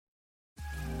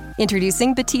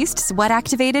Introducing Batiste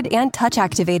sweat-activated and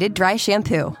touch-activated dry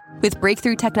shampoo. With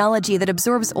breakthrough technology that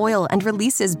absorbs oil and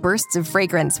releases bursts of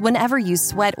fragrance whenever you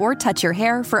sweat or touch your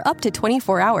hair for up to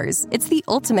 24 hours, it's the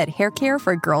ultimate hair care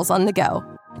for girls on the go.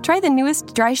 Try the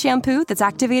newest dry shampoo that's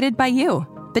activated by you.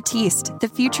 Batiste, the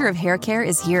future of hair care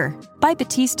is here. Buy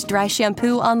Batiste dry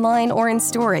shampoo online or in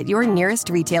store at your nearest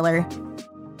retailer.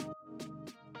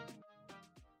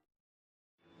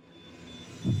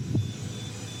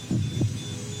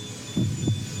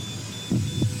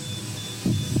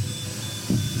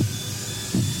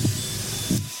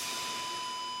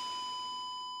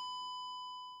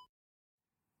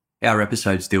 Our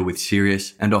episodes deal with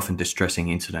serious and often distressing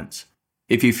incidents.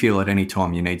 If you feel at any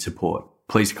time you need support,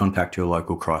 please contact your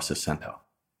local crisis centre.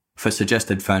 For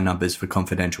suggested phone numbers for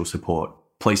confidential support,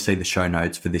 please see the show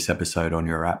notes for this episode on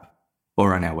your app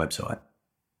or on our website.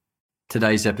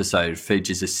 Today's episode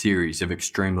features a series of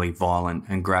extremely violent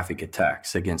and graphic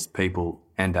attacks against people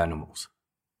and animals.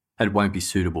 It won't be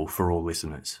suitable for all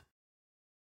listeners.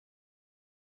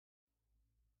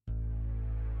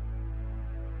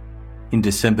 In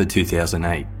December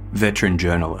 2008, veteran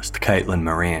journalist Caitlin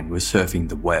Moran was surfing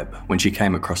the web when she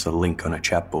came across a link on a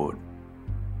chat board.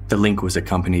 The link was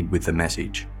accompanied with the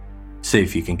message, "See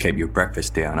if you can keep your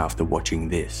breakfast down after watching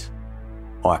this."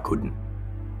 I couldn't.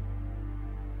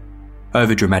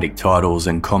 Overdramatic titles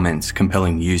and comments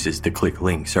compelling users to click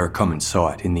links are a common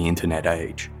sight in the internet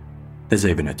age. There's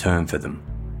even a term for them: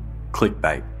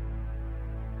 clickbait.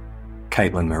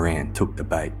 Caitlin Moran took the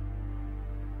bait.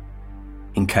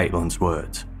 In Caitlin's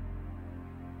words,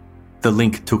 "The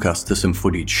link took us to some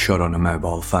footage shot on a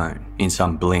mobile phone in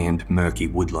some bland, murky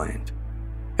woodland.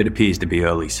 It appears to be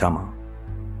early summer.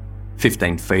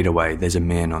 15 feet away, there's a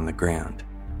man on the ground.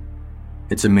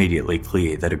 It's immediately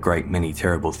clear that a great many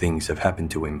terrible things have happened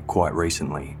to him quite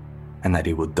recently, and that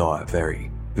he will die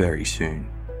very, very soon."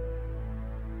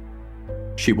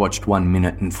 She watched 1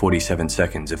 minute and 47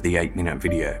 seconds of the 8-minute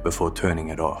video before turning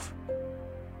it off.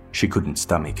 She couldn't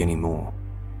stomach any more.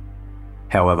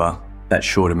 However, that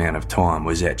short amount of time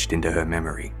was etched into her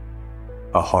memory,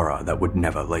 a horror that would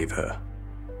never leave her.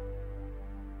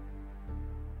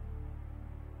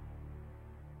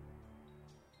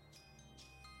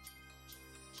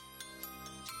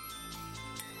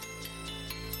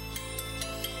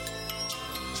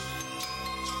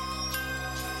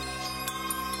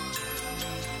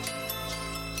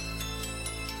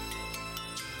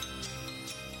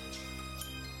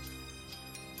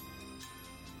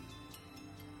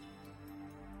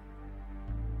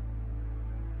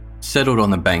 Settled on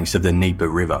the banks of the Dnieper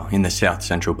River in the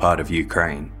south-central part of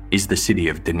Ukraine is the city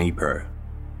of Dnipro.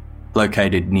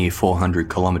 Located near 400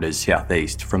 kilometres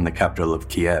southeast from the capital of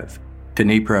Kiev,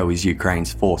 Dnipro is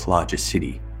Ukraine's fourth largest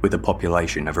city with a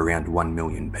population of around 1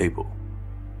 million people.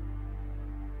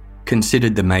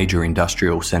 Considered the major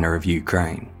industrial centre of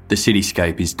Ukraine, the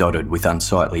cityscape is dotted with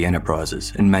unsightly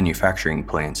enterprises and manufacturing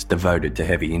plants devoted to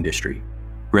heavy industry,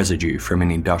 residue from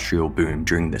an industrial boom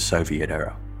during the Soviet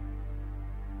era.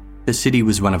 The city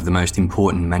was one of the most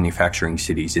important manufacturing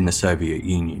cities in the Soviet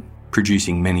Union,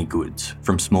 producing many goods,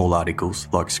 from small articles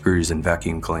like screws and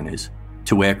vacuum cleaners,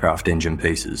 to aircraft engine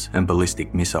pieces and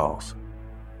ballistic missiles.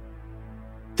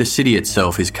 The city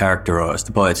itself is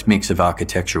characterised by its mix of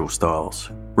architectural styles,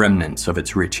 remnants of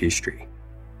its rich history.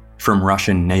 From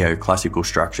Russian neoclassical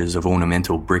structures of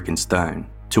ornamental brick and stone,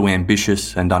 to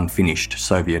ambitious and unfinished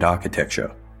Soviet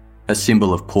architecture, a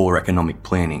symbol of poor economic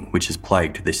planning which has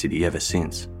plagued the city ever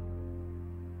since.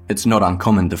 It's not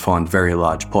uncommon to find very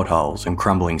large potholes and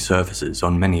crumbling surfaces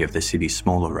on many of the city's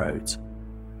smaller roads.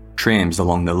 Trams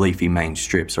along the leafy main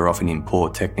strips are often in poor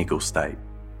technical state.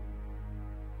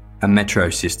 A metro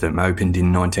system opened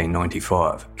in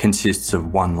 1995 consists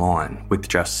of one line with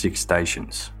just 6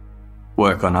 stations.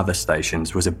 Work on other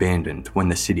stations was abandoned when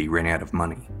the city ran out of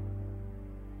money.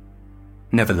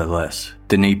 Nevertheless,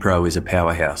 Dnipro is a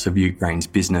powerhouse of Ukraine's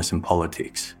business and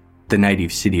politics, the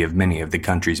native city of many of the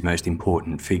country's most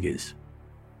important figures.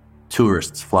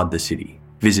 Tourists flood the city,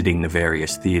 visiting the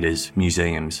various theatres,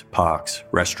 museums, parks,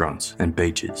 restaurants and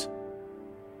beaches.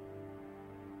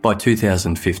 By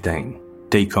 2015,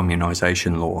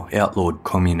 decommunisation law outlawed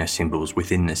communist symbols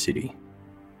within the city.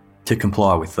 To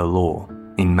comply with the law,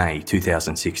 in May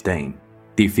 2016,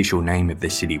 the official name of the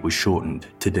city was shortened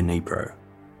to Dnipro.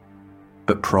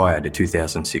 But prior to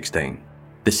 2016,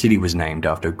 the city was named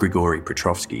after Grigory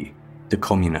Petrovsky, the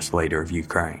communist leader of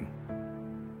Ukraine.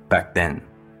 Back then,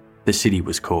 the city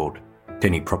was called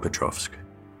Dnepropetrovsk.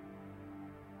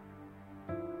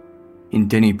 In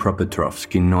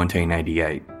Dnepropetrovsk in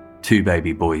 1988, 2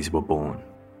 baby boys were born.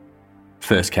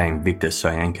 First came Viktor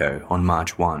Soyenko on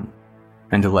March 1,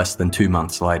 and less than 2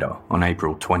 months later, on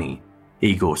April 20,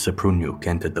 Igor Saprunyuk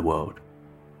entered the world.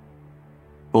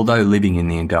 Although living in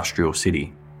the industrial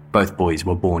city, both boys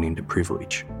were born into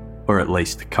privilege, or at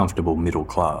least comfortable middle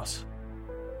class.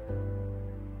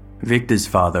 Victor's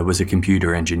father was a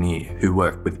computer engineer who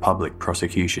worked with public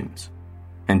prosecutions,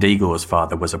 and Igor's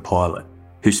father was a pilot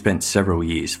who spent several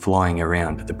years flying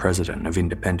around the president of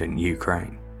independent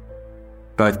Ukraine.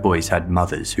 Both boys had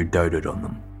mothers who doted on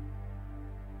them.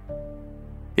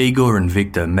 Igor and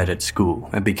Victor met at school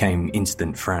and became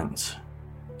instant friends.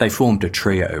 They formed a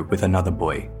trio with another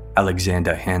boy,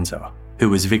 Alexander Hansa, who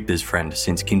was Victor's friend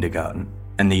since kindergarten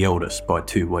and the eldest by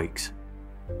 2 weeks.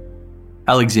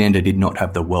 Alexander did not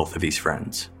have the wealth of his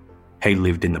friends. He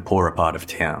lived in the poorer part of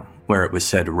town, where it was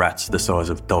said rats the size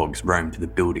of dogs roamed the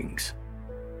buildings.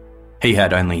 He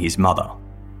had only his mother.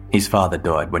 His father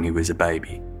died when he was a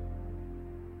baby.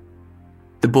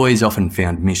 The boys often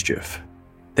found mischief.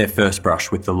 Their first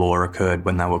brush with the law occurred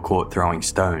when they were caught throwing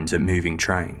stones at moving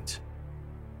trains.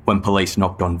 When police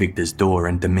knocked on Victor's door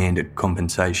and demanded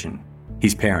compensation,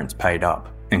 his parents paid up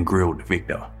and grilled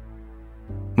Victor.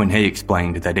 When he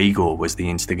explained that Igor was the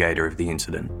instigator of the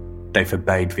incident, they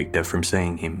forbade Victor from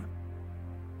seeing him.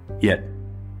 Yet,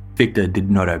 Victor did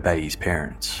not obey his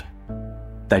parents.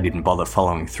 They didn't bother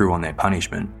following through on their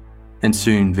punishment, and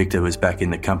soon Victor was back in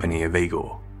the company of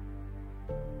Igor.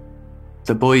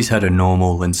 The boys had a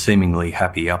normal and seemingly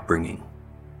happy upbringing,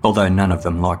 although none of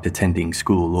them liked attending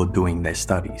school or doing their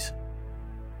studies.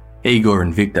 Igor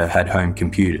and Victor had home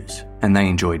computers, and they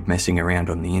enjoyed messing around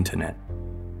on the internet.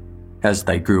 As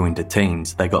they grew into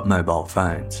teens, they got mobile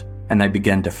phones, and they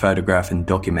began to photograph and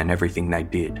document everything they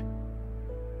did.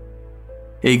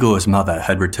 Igor's mother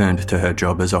had returned to her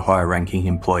job as a high-ranking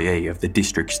employee of the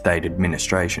district state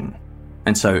administration,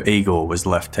 and so Igor was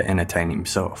left to entertain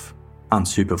himself,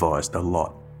 unsupervised a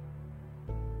lot.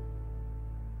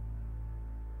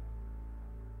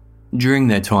 During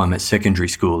their time at secondary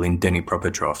school in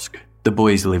Dnepropetrovsk, the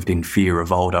boys lived in fear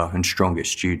of older and stronger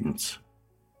students.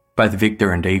 Both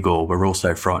Victor and Igor were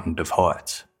also frightened of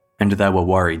heights, and they were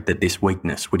worried that this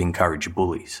weakness would encourage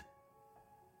bullies.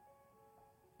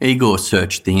 Igor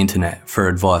searched the internet for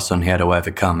advice on how to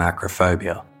overcome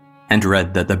acrophobia, and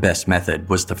read that the best method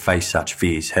was to face such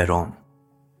fears head-on.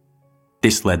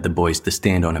 This led the boys to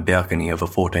stand on a balcony of a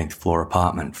 14th floor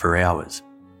apartment for hours,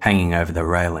 hanging over the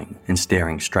railing and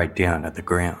staring straight down at the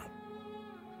ground.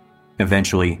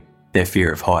 Eventually, their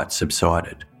fear of heights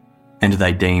subsided, and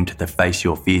they deemed the face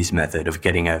your fears method of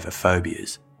getting over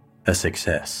phobias a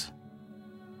success.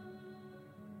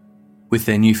 With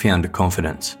their newfound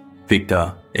confidence,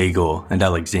 Victor, Igor and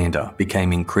Alexander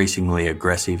became increasingly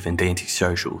aggressive and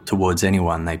antisocial towards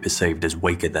anyone they perceived as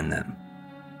weaker than them,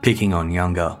 picking on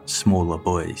younger, smaller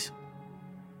boys.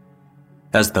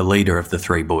 As the leader of the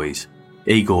 3 boys,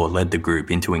 Igor led the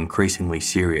group into increasingly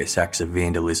serious acts of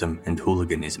vandalism and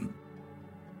hooliganism.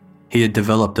 He had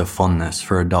developed a fondness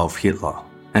for Adolf Hitler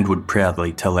and would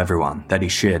proudly tell everyone that he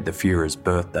shared the Führer's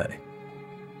birthday.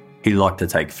 He liked to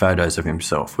take photos of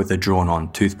himself with a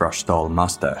drawn-on toothbrush-style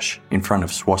mustache in front of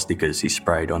swastikas he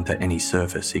sprayed onto any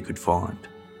surface he could find.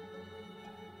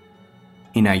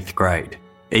 In 8th grade,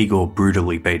 Igor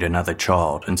brutally beat another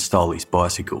child and stole his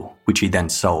bicycle, which he then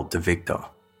sold to Victor.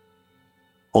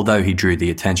 Although he drew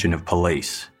the attention of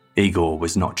police, Igor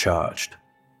was not charged.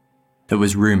 It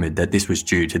was rumoured that this was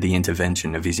due to the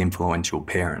intervention of his influential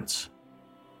parents.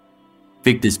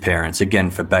 Victor's parents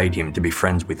again forbade him to be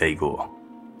friends with Igor,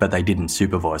 but they didn't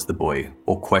supervise the boy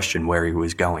or question where he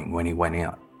was going when he went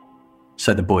out,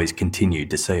 so the boys continued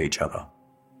to see each other.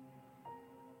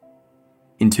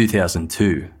 In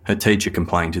 2002, her teacher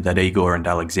complained that Igor and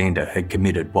Alexander had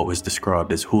committed what was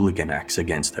described as hooligan acts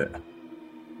against her.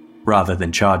 Rather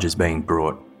than charges being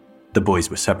brought, the boys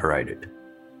were separated.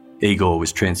 Igor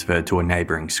was transferred to a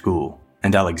neighbouring school,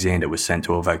 and Alexander was sent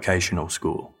to a vocational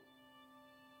school.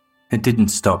 It didn't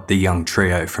stop the young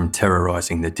trio from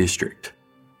terrorising the district,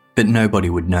 but nobody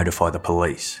would notify the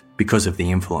police because of the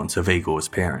influence of Igor's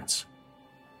parents.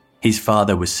 His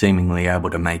father was seemingly able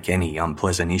to make any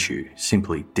unpleasant issue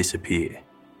simply disappear.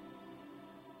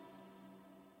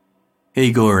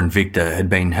 Igor and Victor had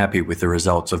been happy with the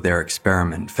results of their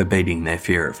experiment for beating their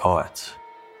fear of heights.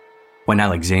 When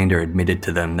Alexander admitted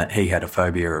to them that he had a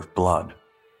phobia of blood,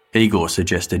 Igor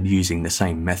suggested using the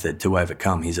same method to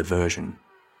overcome his aversion.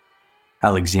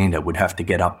 Alexander would have to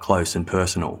get up close and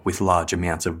personal with large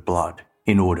amounts of blood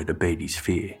in order to beat his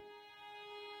fear.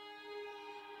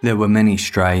 There were many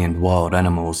stray and wild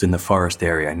animals in the forest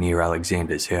area near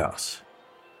Alexander's house.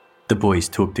 The boys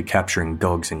took to capturing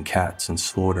dogs and cats and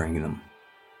slaughtering them.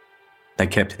 They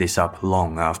kept this up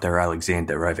long after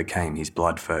Alexander overcame his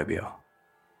blood phobia.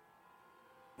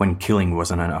 When killing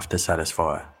wasn't enough to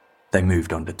satisfy, they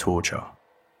moved on to torture.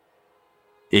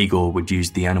 Igor would use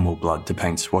the animal blood to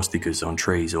paint swastikas on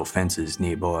trees or fences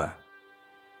nearby.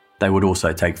 They would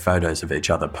also take photos of each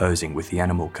other posing with the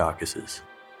animal carcasses,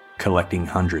 collecting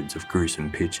hundreds of gruesome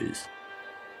pictures.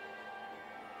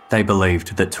 They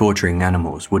believed that torturing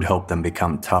animals would help them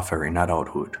become tougher in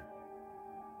adulthood.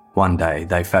 One day,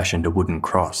 they fashioned a wooden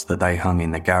cross that they hung in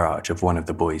the garage of one of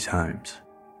the boys' homes.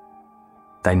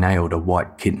 They nailed a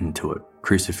white kitten to it,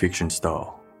 crucifixion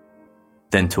style,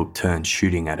 then took turns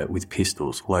shooting at it with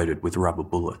pistols loaded with rubber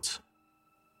bullets.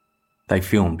 They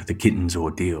filmed the kitten's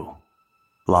ordeal,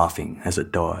 laughing as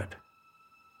it died.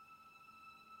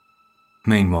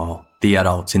 Meanwhile, the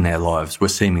adults in their lives were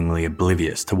seemingly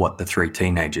oblivious to what the three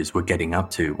teenagers were getting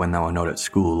up to when they were not at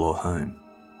school or home.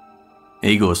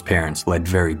 Igor's parents led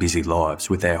very busy lives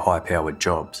with their high-powered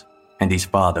jobs, and his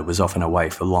father was often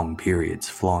away for long periods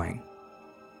flying.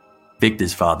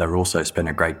 Victor's father also spent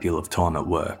a great deal of time at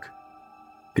work,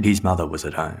 but his mother was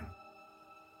at home.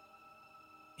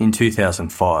 In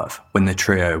 2005, when the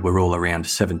trio were all around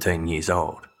 17 years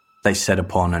old, they set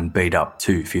upon and beat up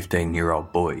two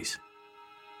 15-year-old boys.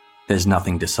 There's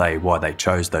nothing to say why they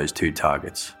chose those two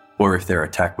targets, or if their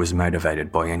attack was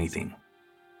motivated by anything.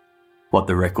 What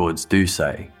the records do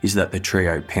say is that the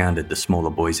trio pounded the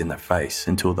smaller boys in the face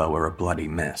until they were a bloody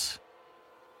mess.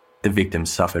 The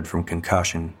victims suffered from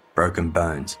concussion, broken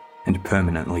bones, and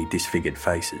permanently disfigured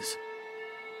faces.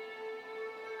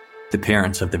 The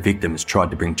parents of the victims tried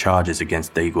to bring charges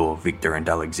against Igor, Victor, and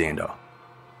Alexander,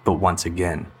 but once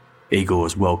again,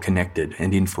 Igor's well-connected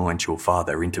and influential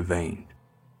father intervened.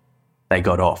 They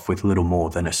got off with little more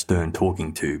than a stern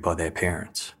talking to by their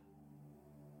parents.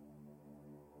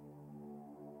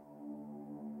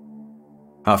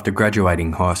 After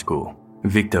graduating high school,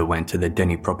 Victor went to the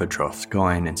Dnepropetrovsk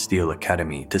Iron and Steel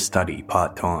Academy to study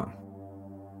part-time.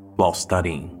 While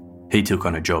studying, he took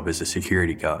on a job as a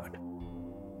security guard.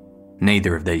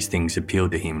 Neither of these things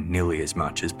appealed to him nearly as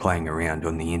much as playing around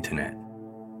on the internet.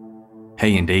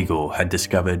 He and Igor had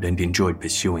discovered and enjoyed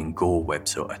pursuing gore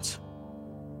websites.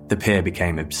 The pair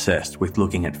became obsessed with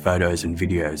looking at photos and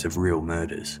videos of real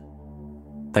murders.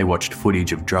 They watched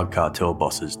footage of drug cartel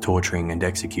bosses torturing and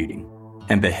executing,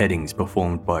 and beheadings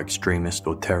performed by extremist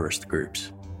or terrorist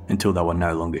groups, until they were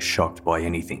no longer shocked by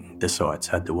anything the sites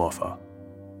had to offer.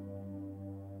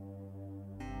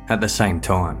 At the same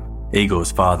time,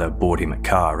 Igor's father bought him a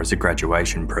car as a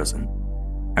graduation present,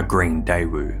 a green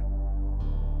Daewoo.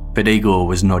 But Igor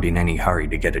was not in any hurry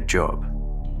to get a job.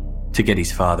 To get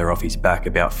his father off his back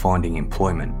about finding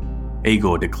employment,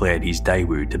 Igor declared his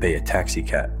Daewoo to be a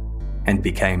taxicab and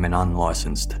became an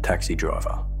unlicensed taxi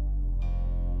driver.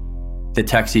 The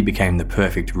taxi became the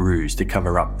perfect ruse to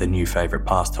cover up the new favourite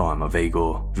pastime of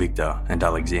Igor, Victor, and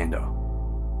Alexander.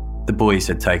 The boys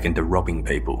had taken to robbing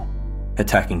people,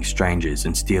 attacking strangers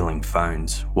and stealing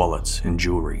phones, wallets, and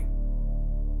jewellery.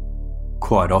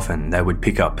 Quite often, they would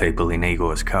pick up people in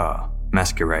Igor's car,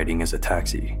 masquerading as a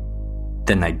taxi.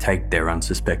 Then they'd take their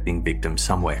unsuspecting victim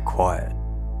somewhere quiet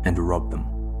and rob them.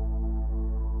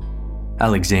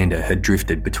 Alexander had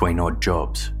drifted between odd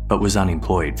jobs, but was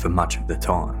unemployed for much of the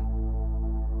time.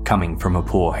 Coming from a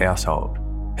poor household,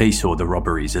 he saw the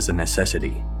robberies as a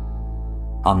necessity.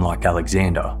 Unlike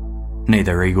Alexander,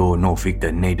 neither Igor nor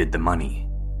Victor needed the money.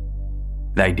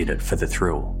 They did it for the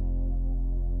thrill.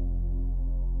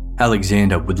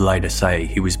 Alexander would later say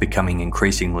he was becoming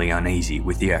increasingly uneasy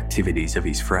with the activities of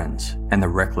his friends and the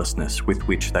recklessness with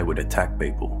which they would attack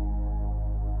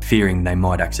people. Fearing they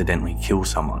might accidentally kill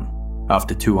someone,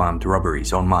 after two armed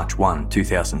robberies on March 1,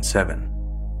 2007,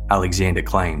 Alexander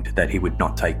claimed that he would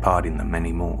not take part in them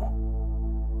anymore.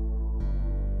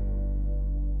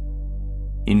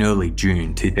 In early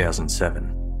June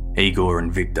 2007, Igor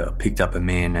and Victor picked up a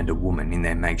man and a woman in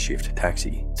their makeshift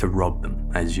taxi to rob them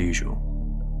as usual.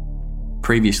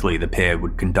 Previously, the pair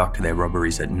would conduct their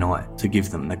robberies at night to give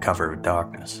them the cover of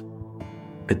darkness.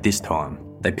 But this time,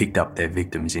 they picked up their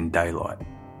victims in daylight.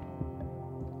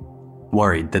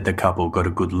 Worried that the couple got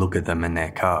a good look at them and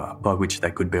their car by which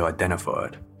they could be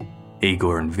identified,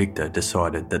 Igor and Victor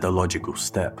decided that the logical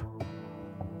step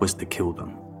was to kill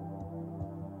them.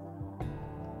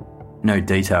 No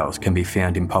details can be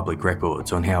found in public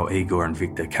records on how Igor and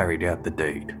Victor carried out the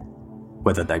deed,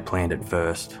 whether they planned it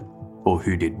first, or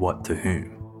who did what to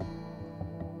whom.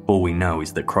 All we know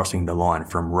is that crossing the line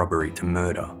from robbery to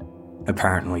murder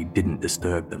apparently didn't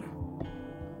disturb them.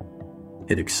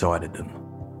 It excited them.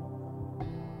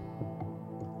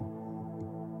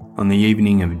 On the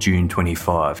evening of June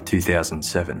 25,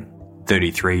 2007,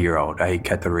 33-year-old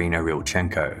Katerina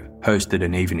Rilchenko hosted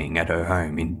an evening at her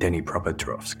home in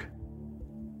Dnepropetrovsk.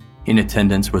 In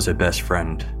attendance was her best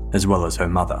friend, as well as her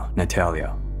mother,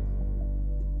 Natalia.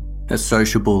 A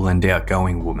sociable and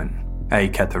outgoing woman,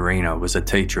 Katerina was a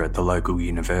teacher at the local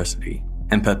university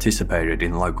and participated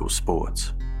in local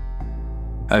sports.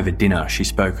 Over dinner, she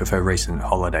spoke of her recent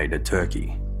holiday to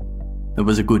Turkey. It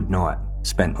was a good night,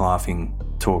 spent laughing,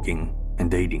 talking,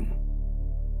 and eating.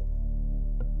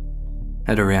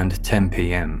 At around 10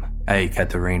 p.m,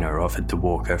 Katerina offered to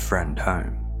walk her friend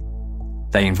home.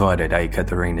 They invited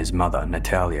Katerina's mother,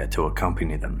 Natalia, to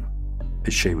accompany them,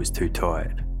 but she was too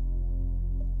tired.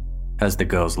 As the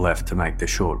girls left to make the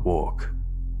short walk,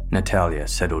 Natalia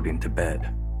settled into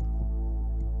bed.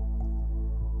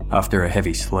 After a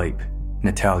heavy sleep,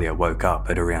 Natalia woke up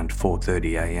at around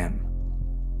 4:30 a.m.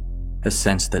 A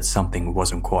sense that something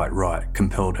wasn't quite right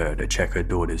compelled her to check her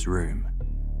daughter's room.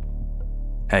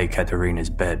 Katerina's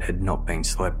bed had not been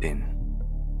slept in.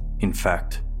 In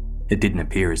fact, it didn't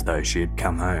appear as though she had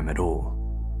come home at all.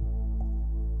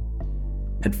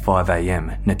 At 5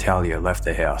 a.m, Natalia left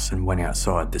the house and went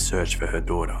outside to search for her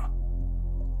daughter.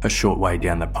 A short way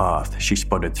down the path, she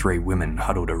spotted 3 women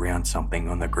huddled around something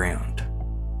on the ground.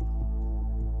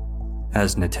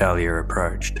 As Natalia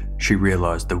approached, she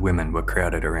realised the women were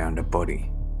crowded around a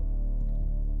body.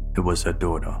 It was her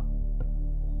daughter.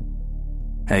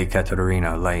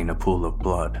 Katerina lay in a pool of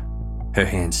blood, her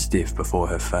hands stiff before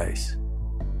her face,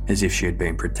 as if she had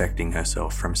been protecting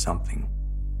herself from something.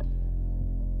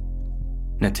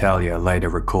 Natalia later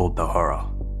recalled the horror.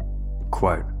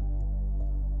 Quote,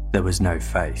 "There was no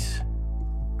face,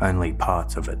 only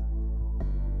parts of it."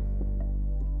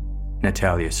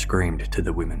 Natalia screamed to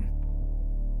the women,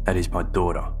 "That is my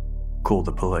daughter, call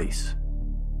the police,"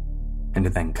 and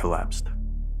then collapsed.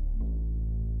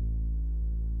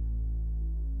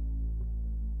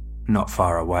 Not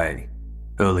far away,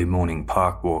 early morning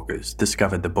park walkers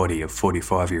discovered the body of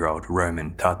 45-year-old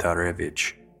Roman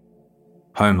Tatarevich.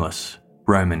 Homeless,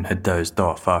 Roman had dozed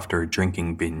off after a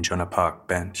drinking binge on a park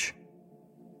bench.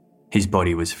 His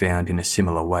body was found in a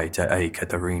similar way to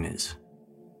Katerina's.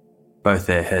 Both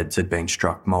their heads had been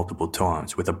struck multiple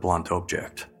times with a blunt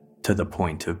object, to the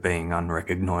point of being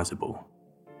unrecognisable.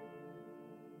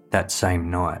 That same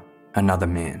night, another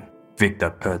man,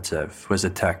 Viktor Pertsev, was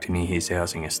attacked near his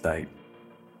housing estate.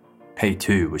 He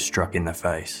too was struck in the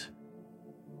face.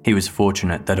 He was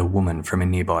fortunate that a woman from a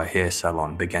nearby hair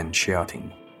salon began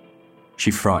shouting. She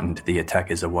frightened the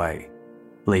attackers away,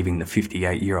 leaving the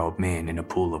 58-year-old man in a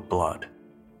pool of blood,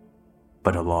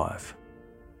 but alive.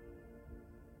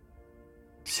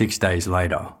 6 days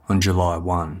later, on July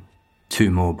 1, 2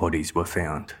 more bodies were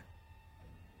found.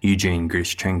 Eugene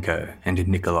Grishchenko and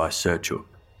Nikolai Serchuk.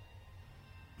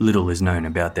 Little is known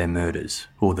about their murders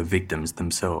or the victims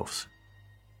themselves.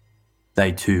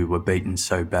 They too were beaten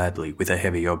so badly with a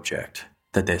heavy object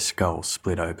that their skulls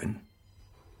split open.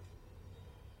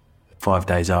 5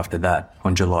 days after that,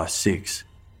 on July 6,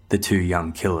 the 2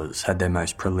 young killers had their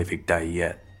most prolific day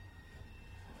yet.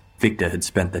 Victor had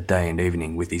spent the day and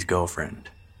evening with his girlfriend.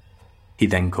 He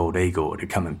then called Igor to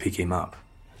come and pick him up.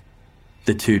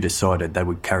 The 2 decided they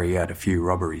would carry out a few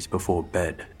robberies before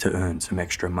bed to earn some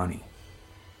extra money.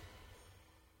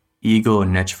 Igor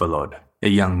Nechvolod, a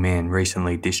young man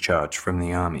recently discharged from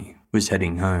the army, was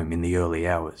heading home in the early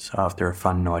hours after a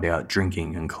fun night out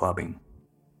drinking and clubbing.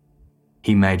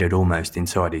 He made it almost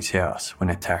inside his house when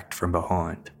attacked from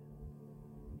behind.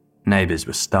 Neighbours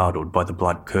were startled by the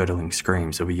blood-curdling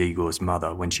screams of Igor's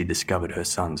mother when she discovered her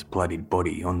son's bloodied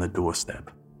body on the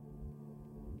doorstep.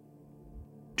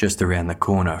 Just around the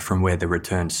corner from where the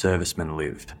returned serviceman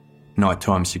lived,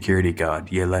 nighttime security guard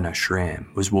Yelena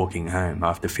Shram was walking home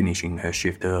after finishing her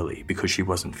shift early because she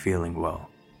wasn't feeling well.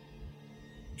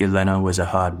 Yelena was a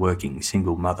hard-working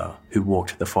single mother who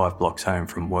walked the 5 blocks home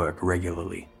from work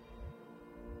regularly.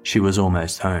 She was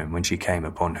almost home when she came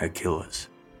upon her killers.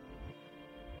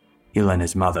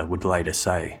 Yelena's mother would later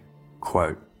say,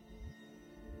 quote,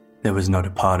 "There was not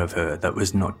a part of her that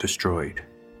was not destroyed.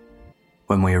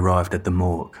 When we arrived at the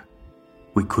morgue,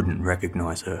 we couldn't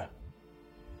recognise her."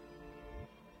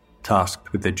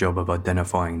 Tasked with the job of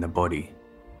identifying the body,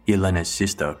 Yelena's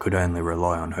sister could only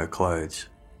rely on her clothes,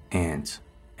 hands,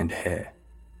 and hair.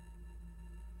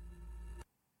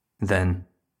 Then,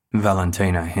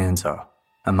 Valentina Hansa,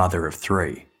 a mother of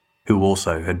 3, who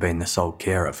also had been the sole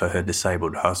carer for her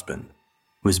disabled husband,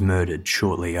 was murdered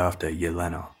shortly after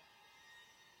Yelena.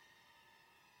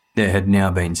 There had now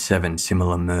been 7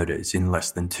 similar murders in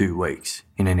less than 2 weeks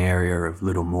in an area of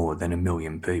little more than 1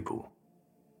 million people.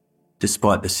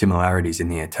 Despite the similarities in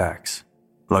the attacks,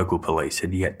 local police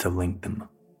had yet to link them.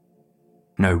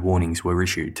 No warnings were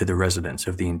issued to the residents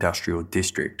of the industrial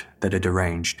district that a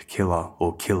deranged killer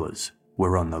or killers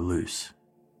were on the loose.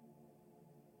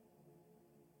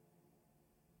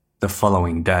 The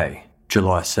following day,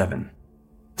 July 7,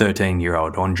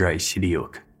 13-year-old Andrei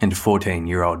Sidiuk and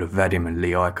 14-year-old Vadim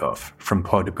Lyakov from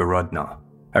Podgorodna,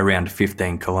 around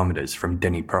 15 kilometres from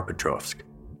Dnepropetrovsk,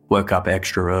 woke up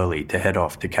extra early to head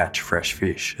off to catch fresh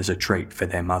fish as a treat for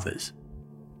their mothers.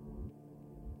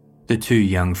 The two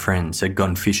young friends had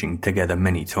gone fishing together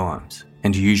many times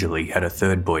and usually had a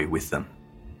third boy with them,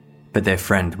 but their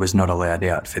friend was not allowed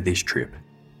out for this trip.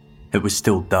 It was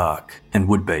still dark and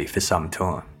would be for some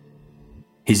time.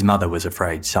 His mother was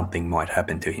afraid something might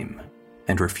happen to him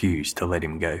and refused to let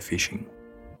him go fishing.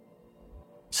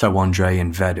 So Andrei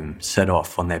and Vadim set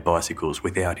off on their bicycles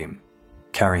without him,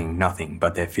 carrying nothing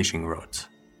but their fishing rods.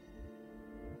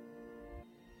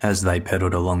 As they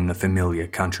pedalled along the familiar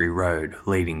country road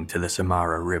leading to the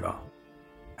Samara River,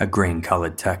 a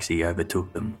green-coloured taxi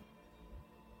overtook them.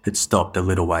 It stopped a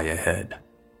little way ahead.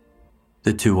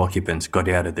 The two occupants got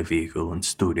out of the vehicle and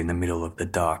stood in the middle of the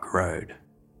dark road.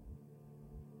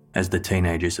 As the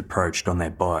teenagers approached on their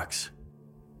bikes,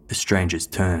 the strangers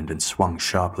turned and swung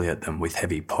sharply at them with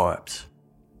heavy pipes,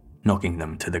 knocking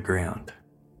them to the ground.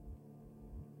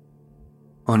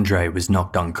 Andrei was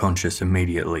knocked unconscious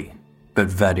immediately, but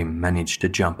Vadim managed to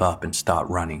jump up and start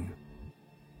running.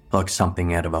 Like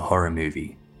something out of a horror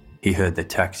movie, he heard the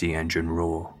taxi engine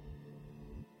roar.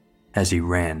 As he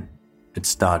ran, it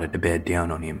started to bear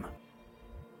down on him.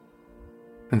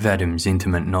 Vadim's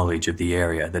intimate knowledge of the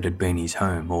area that had been his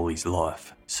home all his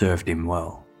life served him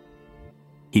well.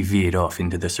 He veered off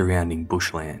into the surrounding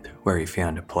bushland where he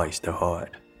found a place to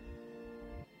hide.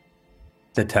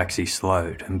 The taxi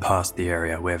slowed and passed the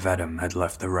area where Vadim had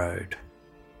left the road.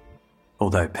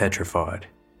 Although petrified,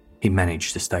 he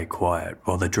managed to stay quiet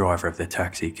while the driver of the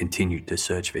taxi continued to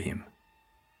search for him.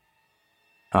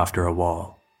 After a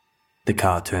while, the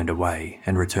car turned away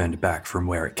and returned back from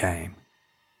where it came.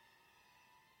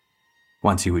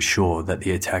 Once he was sure that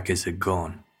the attackers had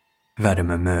gone,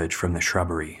 Vadim emerged from the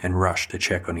shrubbery and rushed to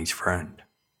check on his friend.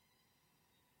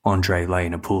 Andrei lay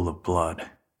in a pool of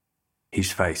blood.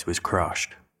 His face was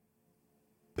crushed,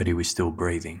 but he was still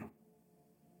breathing.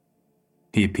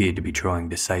 He appeared to be trying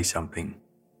to say something,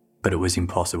 but it was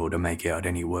impossible to make out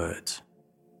any words.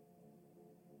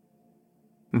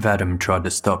 Vadim tried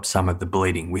to stop some of the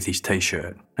bleeding with his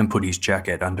t-shirt and put his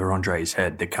jacket under Andrei's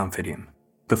head to comfort him,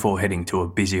 before heading to a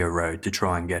busier road to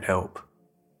try and get help.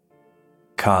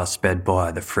 Cars sped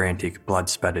by the frantic,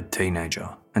 blood-spattered teenager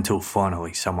until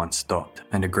finally someone stopped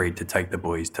and agreed to take the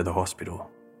boys to the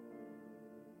hospital.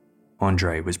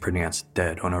 Andrei was pronounced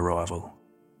dead on arrival.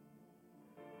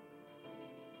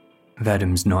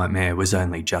 Vadim's nightmare was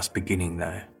only just beginning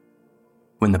though.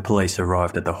 When the police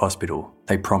arrived at the hospital,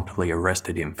 they promptly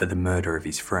arrested him for the murder of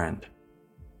his friend.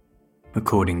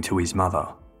 According to his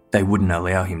mother, they wouldn't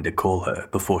allow him to call her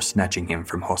before snatching him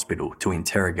from hospital to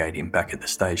interrogate him back at the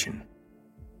station.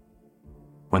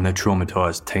 When the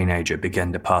traumatised teenager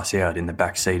began to pass out in the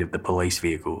back seat of the police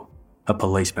vehicle, a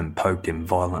policeman poked him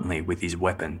violently with his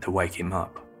weapon to wake him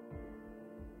up.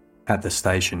 At the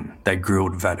station, they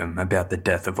grilled Vadim about the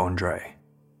death of Andrei.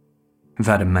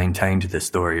 Vadim maintained the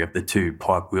story of the two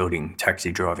pipe-wielding,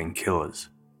 taxi-driving killers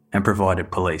and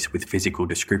provided police with physical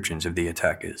descriptions of the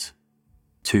attackers.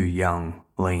 Two young,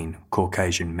 lean,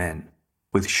 Caucasian men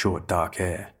with short dark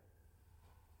hair.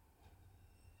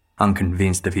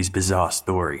 Unconvinced of his bizarre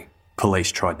story,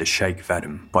 police tried to shake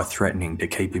Vadim by threatening to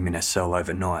keep him in a cell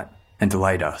overnight and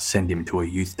later send him to a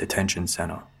youth detention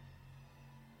centre.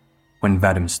 When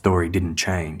Vadim's story didn't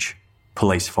change,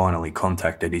 police finally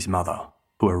contacted his mother,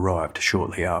 who arrived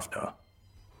shortly after.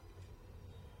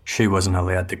 She wasn't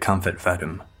allowed to comfort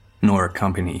Vadim, nor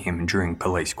accompany him during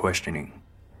police questioning.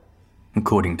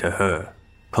 According to her,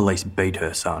 police beat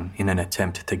her son in an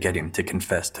attempt to get him to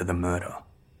confess to the murder.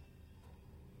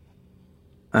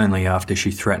 Only after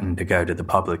she threatened to go to the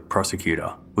public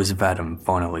prosecutor was Vadim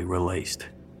finally released.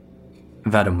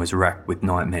 Vadim was racked with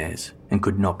nightmares and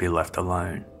could not be left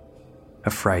alone,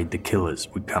 afraid the killers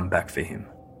would come back for him.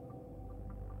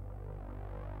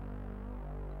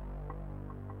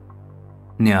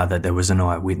 Now that there was an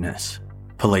eyewitness,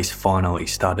 police finally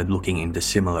started looking into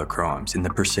similar crimes in the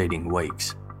preceding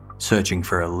weeks, searching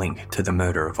for a link to the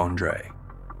murder of Andrei.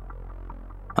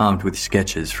 Armed with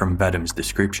sketches from Vadim's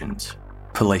descriptions,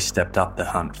 police stepped up the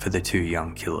hunt for the two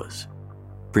young killers,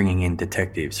 bringing in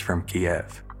detectives from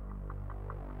Kiev.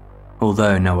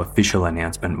 Although no official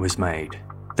announcement was made,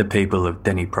 the people of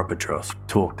Dnepropetrovsk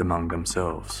talked among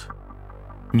themselves.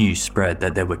 News spread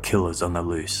that there were killers on the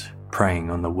loose, preying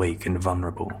on the weak and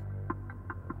vulnerable.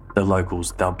 The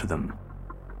locals dubbed them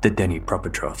the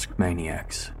Dnepropetrovsk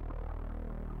Maniacs.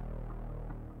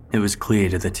 It was clear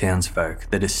to the townsfolk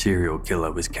that a serial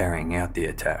killer was carrying out the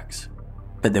attacks,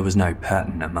 but there was no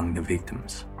pattern among the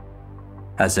victims.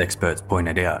 As experts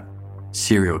pointed out,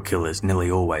 serial killers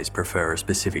nearly always prefer a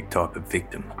specific type of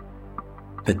victim,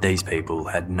 but these people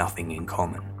had nothing in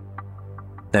common.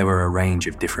 They were a range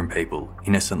of different people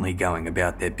innocently going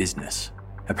about their business,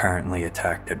 apparently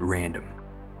attacked at random.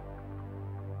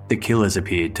 The killers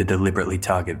appeared to deliberately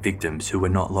target victims who were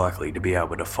not likely to be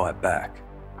able to fight back.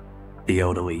 The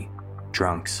elderly,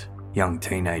 drunks, young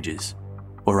teenagers,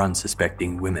 or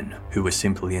unsuspecting women who were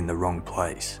simply in the wrong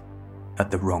place at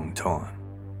the wrong time.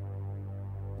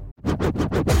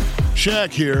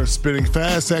 Shaq here, spitting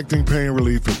fast-acting pain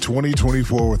relief for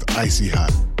 2024 with Icy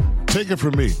Hot. Take it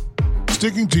from me.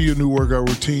 Sticking to your new workout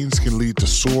routines can lead to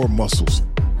sore muscles.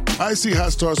 Icy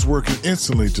Hot starts working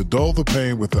instantly to dull the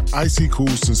pain with the icy cool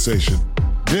sensation.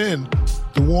 Then,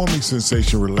 the warming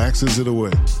sensation relaxes it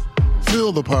away.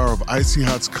 Feel the power of Icy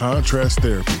Hot's contrast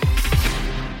therapy.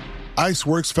 Ice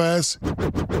works fast.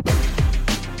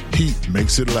 Heat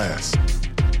makes it last.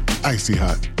 Icy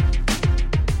Hot.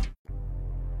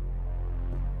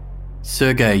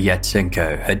 Sergei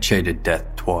Yatsenko had cheated death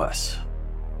twice.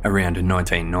 Around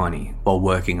 1990, while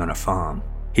working on a farm,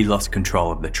 he lost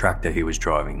control of the tractor he was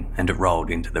driving and it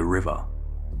rolled into the river.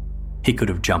 He could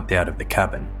have jumped out of the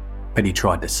cabin, but he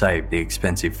tried to save the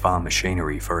expensive farm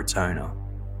machinery for its owner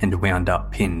and wound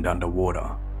up pinned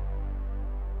underwater.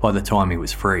 By the time he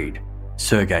was freed,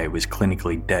 Sergei was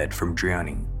clinically dead from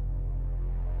drowning.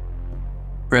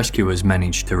 Rescuers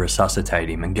managed to resuscitate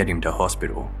him and get him to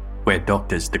hospital, where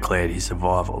doctors declared his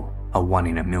survival a 1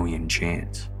 in a million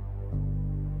chance.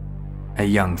 A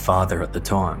young father at the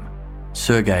time,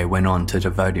 Sergei went on to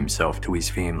devote himself to his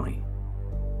family.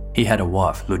 He had a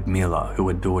wife, Ludmila, who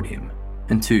adored him,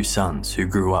 and 2 sons who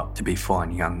grew up to be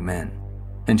fine young men,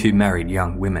 and who married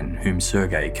young women whom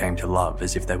Sergei came to love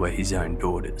as if they were his own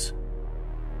daughters.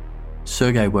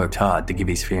 Sergei worked hard to give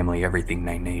his family everything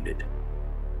they needed.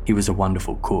 He was a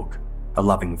wonderful cook, a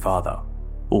loving father,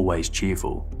 always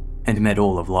cheerful, and met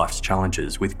all of life's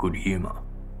challenges with good humour.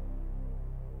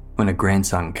 When a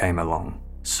grandson came along,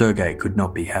 Sergei could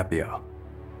not be happier.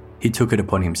 He took it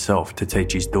upon himself to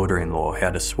teach his daughter-in-law how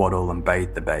to swaddle and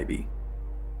bathe the baby.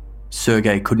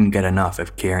 Sergei couldn't get enough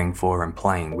of caring for and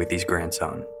playing with his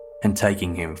grandson and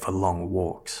taking him for long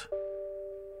walks.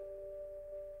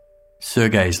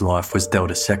 Sergei's life was dealt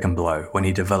a second blow when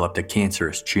he developed a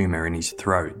cancerous tumour in his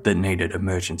throat that needed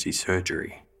emergency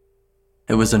surgery.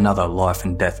 It was another life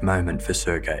and death moment for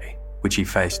Sergei, which he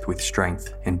faced with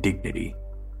strength and dignity.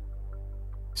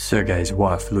 Sergei's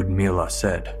wife Ludmila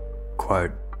said,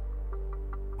 quote,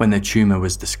 "When the tumour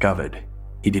was discovered,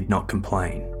 he did not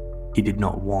complain, he did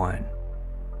not whine,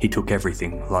 he took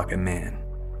everything like a man."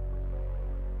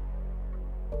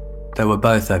 They were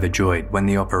both overjoyed when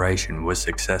the operation was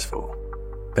successful,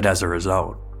 but as a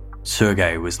result,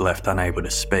 Sergei was left unable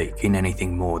to speak in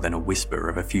anything more than a whisper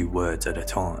of a few words at a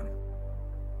time.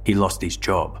 He lost his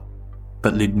job,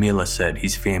 but Ludmila said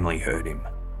his family heard him,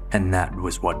 and that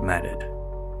was what mattered.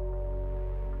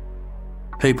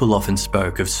 People often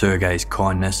spoke of Sergei's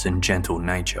kindness and gentle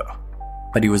nature,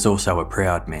 but he was also a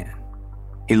proud man.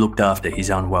 He looked after his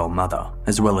unwell mother,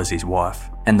 as well as his wife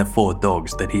and the 4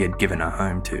 dogs that he had given a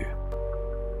home to.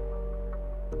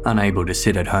 Unable to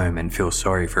sit at home and feel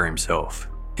sorry for himself,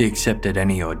 he accepted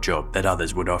any odd job that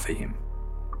others would offer him.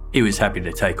 He was happy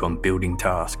to take on building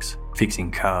tasks,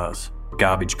 fixing cars,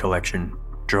 garbage collection,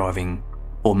 driving,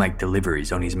 or make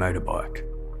deliveries on his motorbike.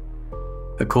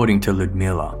 According to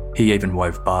Ludmila, he even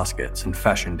wove baskets and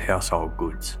fashioned household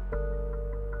goods.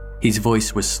 His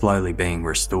voice was slowly being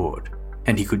restored,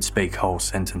 and he could speak whole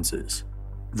sentences,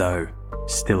 though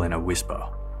still in a whisper.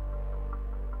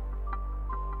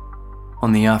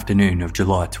 On the afternoon of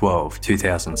July 12,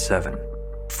 2007,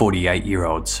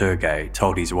 48-year-old Sergei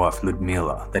told his wife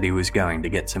Ludmila that he was going to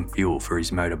get some fuel for his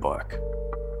motorbike.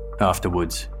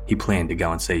 Afterwards, he planned to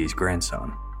go and see his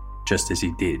grandson, just as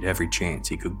he did every chance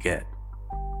he could get.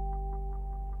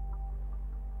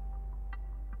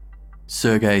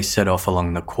 Sergei set off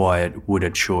along the quiet,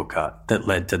 wooded shortcut that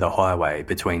led to the highway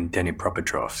between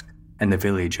Dnepropetrovsk and the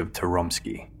village of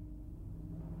Toromsky.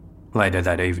 Later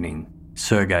that evening,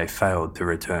 Sergei failed to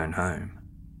return home.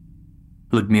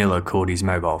 Ludmila called his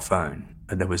mobile phone,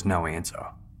 but there was no answer.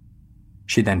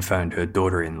 She then phoned her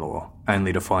daughter-in-law,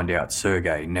 only to find out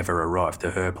Sergei never arrived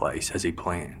to her place as he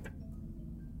planned.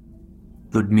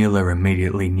 Ludmila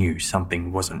immediately knew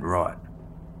something wasn't right.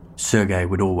 Sergei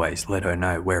would always let her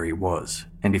know where he was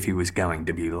and if he was going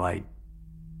to be late.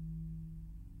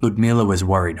 Ludmila was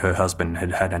worried her husband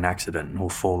had had an accident or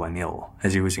fallen ill,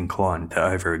 as he was inclined to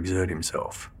overexert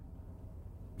himself.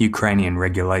 Ukrainian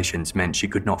regulations meant she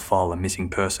could not file a missing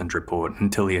persons report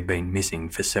until he had been missing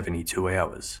for 72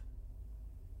 hours.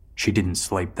 She didn't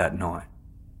sleep that night.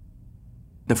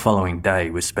 The following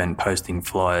day was spent posting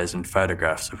flyers and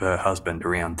photographs of her husband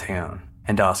around town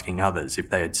and asking others if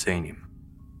they had seen him.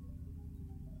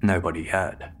 Nobody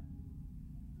had.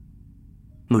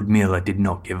 Ludmila did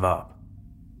not give up.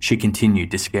 She continued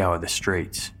to scour the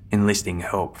streets, enlisting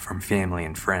help from family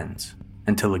and friends,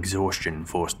 until exhaustion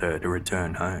forced her to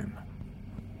return home.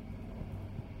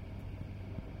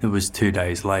 It was 2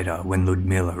 days later when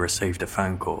Ludmila received a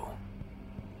phone call.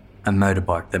 A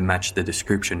motorbike that matched the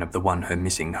description of the one her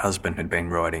missing husband had been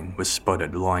riding was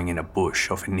spotted lying in a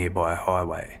bush off a nearby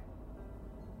highway.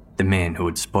 The man who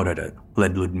had spotted it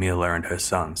led Ludmila and her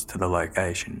sons to the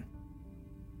location.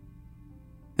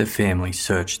 The family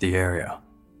searched the area,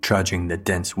 trudging the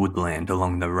dense woodland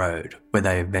along the road where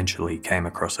they eventually came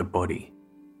across a body.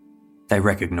 They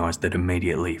recognised it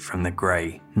immediately from the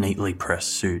grey, neatly pressed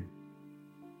suit.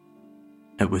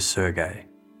 It was Sergei.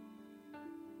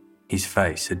 His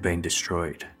face had been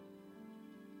destroyed.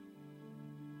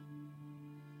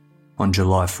 On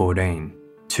July 14,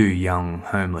 2 young,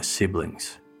 homeless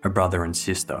siblings, a brother and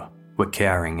sister, were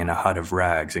cowering in a hut of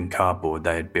rags and cardboard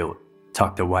they had built,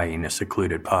 tucked away in a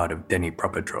secluded part of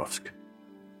Dnepropetrovsk.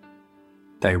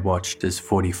 They watched as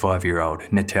 45-year-old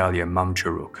Natalia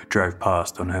Mumchuruk drove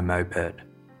past on her moped.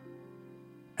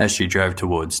 As she drove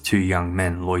towards 2 young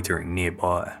men loitering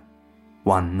nearby,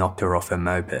 one knocked her off her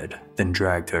moped, then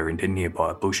dragged her into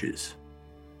nearby bushes.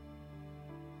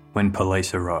 When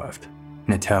police arrived,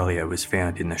 Natalia was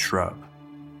found in the shrub,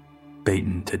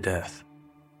 beaten to death.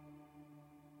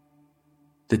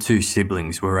 The 2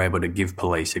 siblings were able to give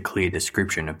police a clear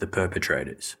description of the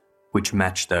perpetrators, which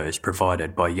matched those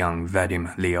provided by young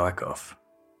Vadim Lyakov.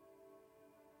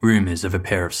 Rumours of a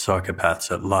pair of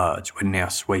psychopaths at large were now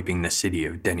sweeping the city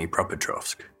of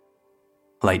Dnepropetrovsk.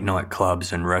 Late-night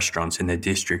clubs and restaurants in the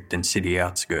district and city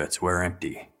outskirts were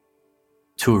empty.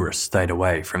 Tourists stayed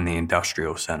away from the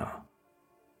industrial centre.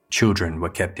 Children were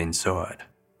kept inside.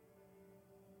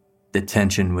 The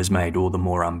tension was made all the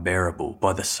more unbearable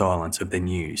by the silence of the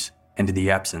news and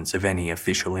the absence of any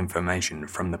official information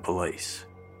from the police.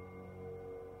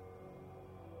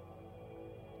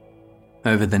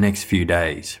 Over the next few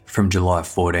days, from July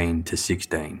 14 to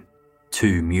 16,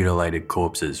 2 mutilated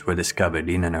corpses were discovered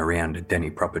in and around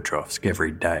Dnepropetrovsk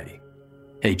every day,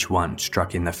 each one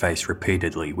struck in the face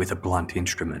repeatedly with a blunt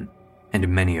instrument, and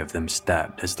many of them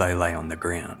stabbed as they lay on the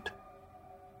ground.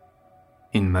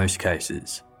 In most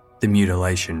cases, the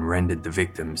mutilation rendered the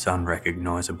victims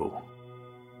unrecognisable.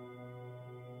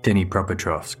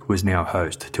 Dnepropetrovsk was now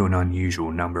host to an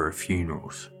unusual number of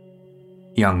funerals.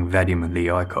 Young Vadim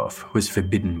Lyakov was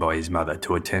forbidden by his mother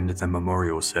to attend the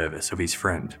memorial service of his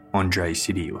friend, Andrei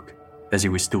Sidiuk, as he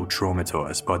was still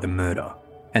traumatised by the murder,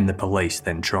 and the police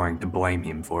then trying to blame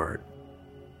him for it.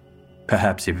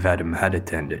 Perhaps if Vadim had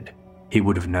attended, he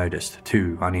would have noticed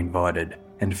 2 uninvited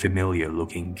and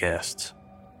familiar-looking guests.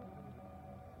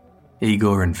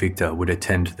 Igor and Victor would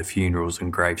attend the funerals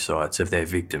and gravesites of their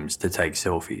victims to take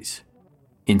selfies.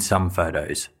 In some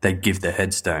photos, they'd give the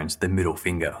headstones the middle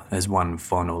finger as one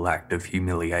final act of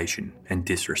humiliation and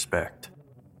disrespect.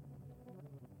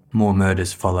 More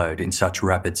murders followed in such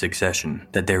rapid succession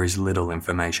that there is little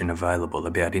information available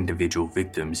about individual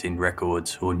victims in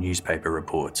records or newspaper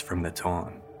reports from the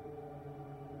time.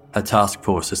 A task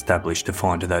force established to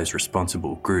find those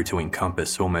responsible grew to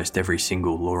encompass almost every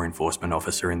single law enforcement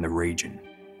officer in the region.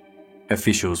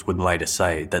 Officials would later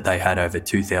say that they had over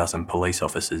 2,000 police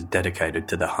officers dedicated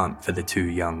to the hunt for the 2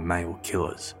 young male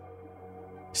killers.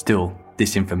 Still,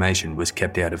 this information was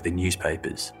kept out of the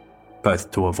newspapers,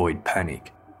 both to avoid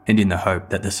panic and in the hope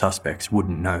that the suspects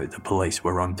wouldn't know the police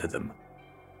were onto them.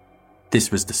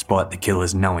 This was despite the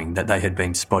killers knowing that they had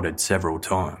been spotted several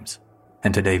times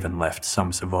and had even left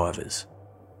some survivors.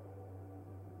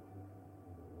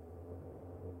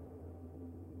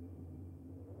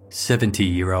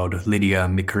 "70-year-old Lydia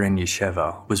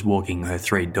Mikrenyasheva was walking her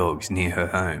 3 dogs near her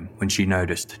home when she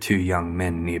noticed 2 young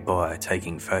men nearby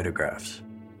taking photographs.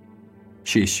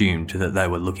 She assumed that they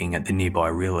were looking at the nearby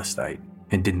real estate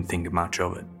and didn't think much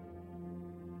of it.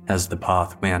 As the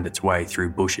path wound its way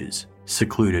through bushes,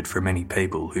 secluded from any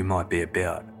people who might be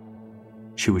about,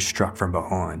 she was struck from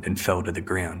behind and fell to the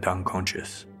ground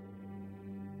unconscious.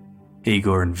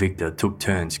 Igor and Victor took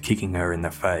turns kicking her in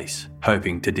the face,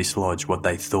 hoping to dislodge what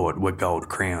they thought were gold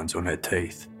crowns on her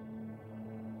teeth.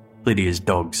 Lydia's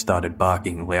dogs started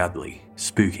barking loudly,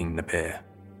 spooking the pair.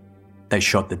 They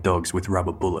shot the dogs with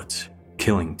rubber bullets,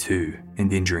 killing 2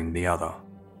 and injuring the other.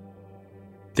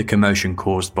 The commotion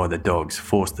caused by the dogs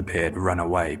forced the pair to run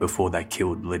away before they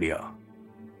killed Lydia.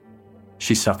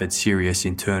 She suffered serious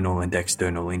internal and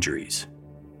external injuries.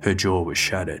 Her jaw was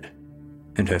shattered,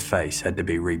 and her face had to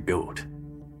be rebuilt.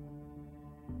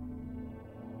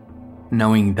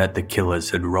 Knowing that the killers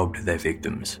had robbed their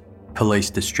victims, police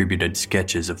distributed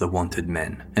sketches of the wanted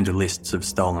men and lists of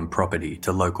stolen property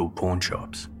to local pawn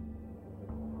shops.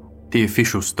 The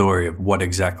official story of what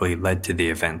exactly led to the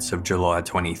events of July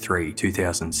 23,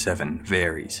 2007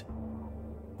 varies.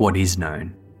 What is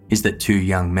known is that two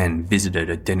young men visited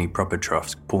a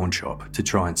Dnepropetrovsk pawn shop to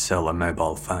try and sell a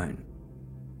mobile phone.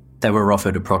 They were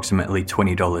offered approximately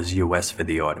 $20 US for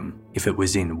the item if it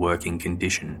was in working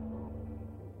condition.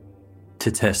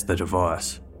 To test the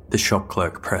device, the shop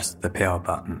clerk pressed the power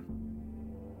button.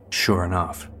 Sure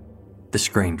enough, the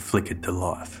screen flickered to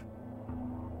life.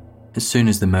 As soon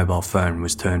as the mobile phone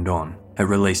was turned on, it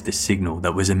released a signal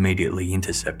that was immediately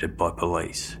intercepted by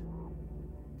police.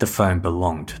 The phone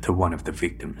belonged to one of the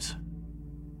victims.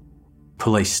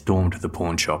 Police stormed the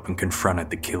pawn shop and confronted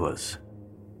the killers,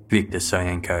 Viktor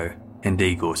Sayenko and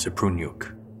Igor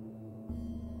Saprunyuk.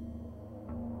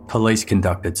 Police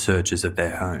conducted searches of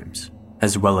their homes,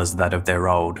 as well as that of their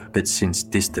old but since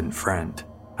distant friend,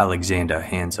 Alexander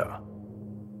Hansa.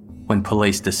 When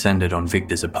police descended on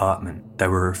Victor's apartment, they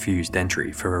were refused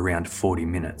entry for around 40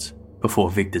 minutes before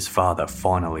Victor's father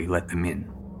finally let them in.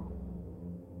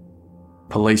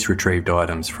 Police retrieved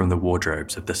items from the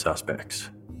wardrobes of the suspects.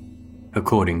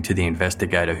 According to the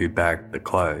investigator who bagged the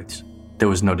clothes, there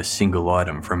was not a single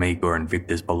item from Igor and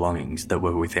Victor's belongings that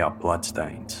were without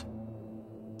bloodstains.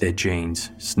 Their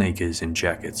jeans, sneakers and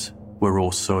jackets were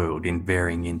all soiled in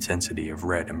varying intensity of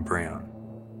red and brown.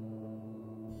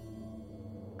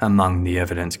 Among the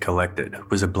evidence collected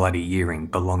was a bloody earring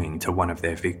belonging to one of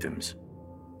their victims,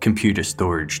 computer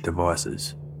storage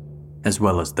devices, as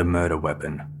well as the murder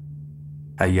weapon,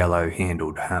 a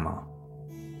yellow-handled hammer.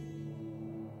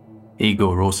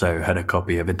 Igor also had a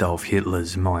copy of Adolf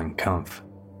Hitler's Mein Kampf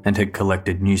and had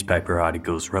collected newspaper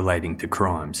articles relating to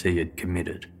crimes he had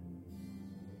committed.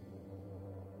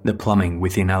 The plumbing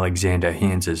within Alexander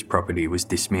Hansa's property was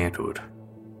dismantled.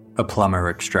 A plumber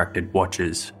extracted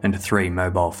watches and 3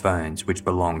 mobile phones which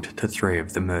belonged to 3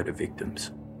 of the murder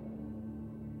victims.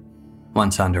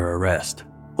 Once under arrest,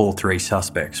 all 3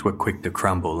 suspects were quick to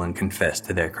crumble and confess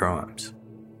to their crimes.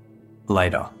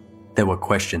 Later, there were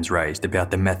questions raised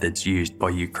about the methods used by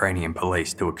Ukrainian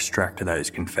police to extract those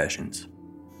confessions.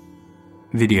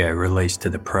 Video released to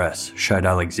the press showed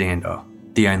Alexander,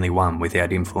 the only one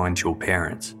without influential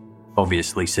parents,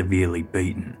 obviously severely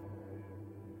beaten.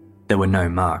 There were no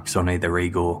marks on either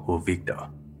Igor or Victor.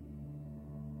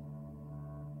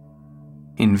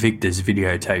 In Victor's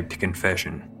videotaped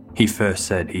confession, he first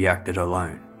said he acted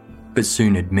alone, but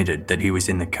soon admitted that he was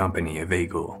in the company of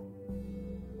Igor.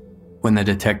 When the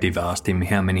detective asked him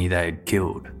how many they had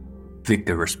killed,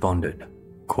 Victor responded,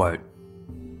 quote,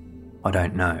 "I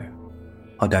don't know.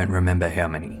 I don't remember how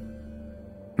many.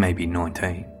 Maybe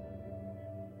 19.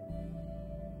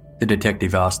 The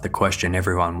detective asked the question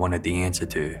everyone wanted the answer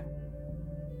to.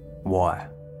 Why?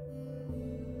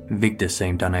 Victor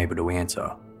seemed unable to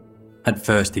answer. At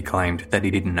first he claimed that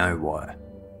he didn't know why.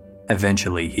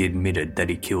 Eventually he admitted that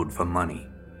he killed for money.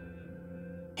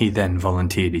 He then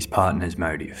volunteered his partner's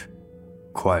motive.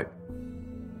 Quote,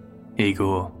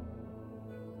 Igor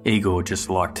just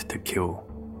liked to kill.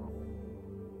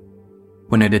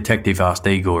 When a detective asked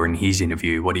Igor in his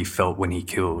interview what he felt when he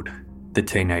killed, the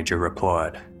teenager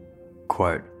replied,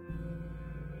 quote,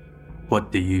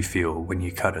 "What do you feel when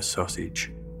you cut a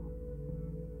sausage?"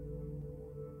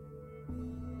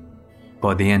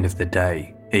 By the end of the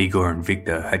day, Igor and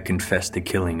Victor had confessed to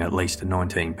killing at least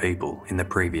 19 people in the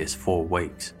previous 4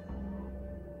 weeks.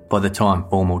 By the time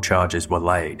formal charges were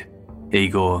laid,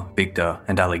 Igor, Victor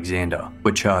and Alexander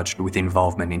were charged with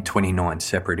involvement in 29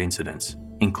 separate incidents,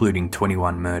 including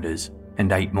 21 murders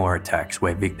and 8 more attacks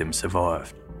where victims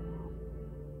survived.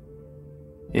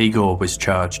 Igor was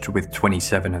charged with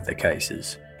 27 of the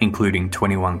cases, including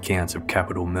 21 counts of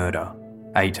capital murder,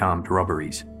 8 armed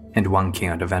robberies, and 1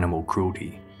 count of animal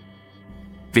cruelty.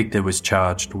 Victor was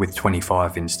charged with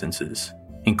 25 instances,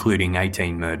 including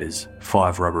 18 murders,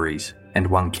 5 robberies, and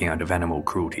 1 count of animal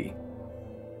cruelty.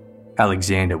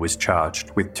 Alexander was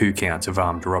charged with 2 counts of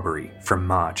armed robbery from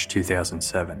March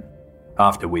 2007,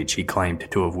 after which he claimed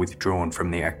to have withdrawn from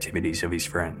the activities of his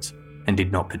friends and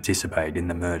did not participate in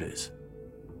the murders.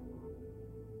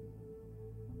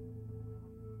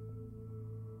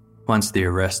 Once the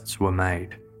arrests were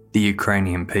made, the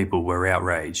Ukrainian people were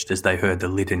outraged as they heard the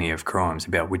litany of crimes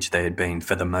about which they had been,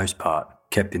 for the most part,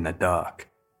 kept in the dark.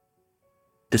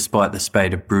 Despite the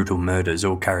spate of brutal murders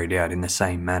all carried out in the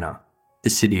same manner, the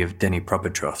city of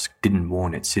Dnepropetrovsk didn't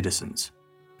warn its citizens,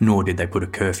 nor did they put a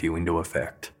curfew into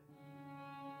effect.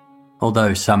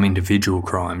 Although some individual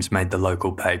crimes made the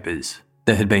local papers,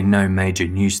 there had been no major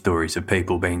news stories of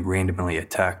people being randomly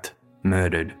attacked,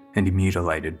 murdered, and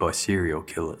mutilated by serial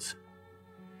killers.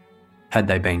 Had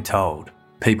they been told,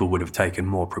 people would have taken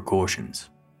more precautions.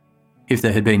 If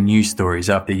there had been news stories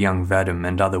after young Vadim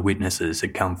and other witnesses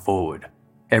had come forward,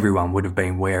 everyone would have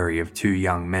been wary of two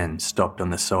young men stopped on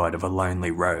the side of a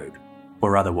lonely road,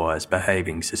 or otherwise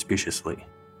behaving suspiciously.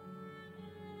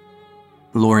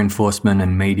 Law enforcement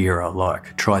and media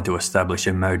alike tried to establish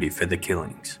a motive for the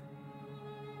killings.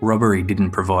 Robbery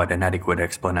didn't provide an adequate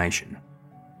explanation.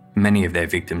 Many of their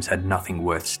victims had nothing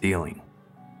worth stealing.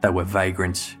 They were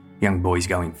vagrants, young boys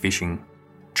going fishing,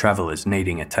 travellers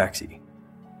needing a taxi.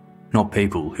 Not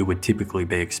people who would typically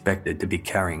be expected to be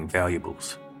carrying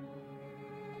valuables.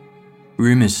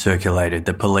 Rumours circulated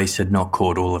that police had not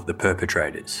caught all of the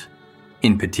perpetrators.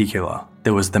 In particular,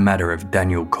 there was the matter of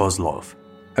Daniel Kozlov,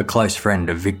 a close friend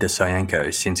of Viktor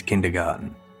Sayenko since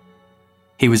kindergarten.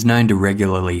 He was known to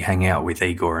regularly hang out with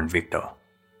Igor and Viktor.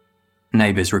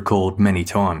 Neighbours recalled many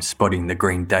times spotting the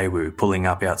green Daewoo pulling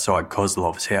up outside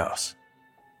Kozlov's house.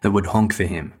 They would honk for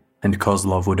him, and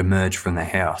Kozlov would emerge from the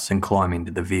house and climb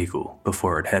into the vehicle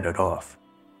before it headed off.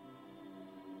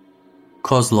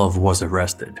 Kozlov was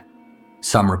arrested.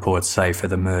 Some reports say for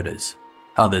the murders,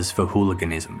 others for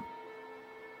hooliganism.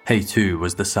 He too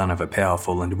was the son of a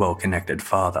powerful and well-connected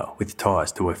father with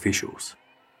ties to officials.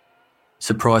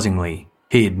 Surprisingly,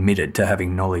 he admitted to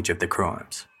having knowledge of the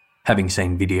crimes, having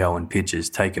seen video and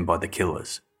pictures taken by the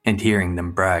killers and hearing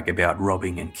them brag about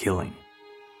robbing and killing.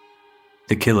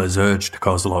 The killers urged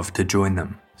Kozlov to join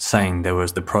them, saying there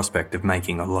was the prospect of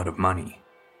making a lot of money.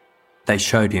 They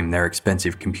showed him their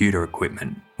expensive computer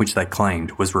equipment, which they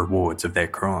claimed was rewards of their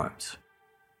crimes.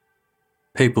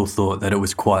 People thought that it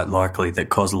was quite likely that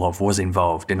Kozlov was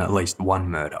involved in at least one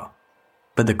murder,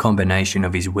 but the combination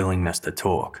of his willingness to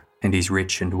talk and his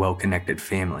rich and well-connected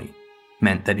family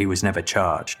meant that he was never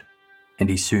charged, and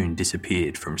he soon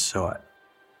disappeared from sight.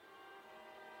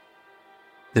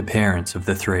 The parents of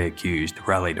the three accused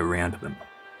rallied around them.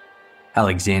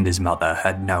 Alexander's mother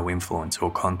had no influence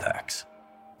or contacts,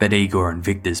 but Igor and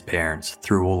Viktor's parents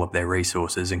threw all of their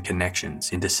resources and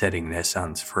connections into setting their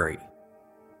sons free.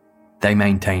 They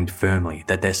maintained firmly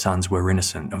that their sons were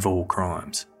innocent of all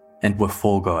crimes and were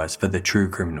fall guys for the true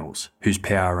criminals whose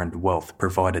power and wealth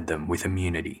provided them with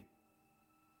immunity.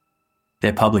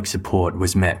 Their public support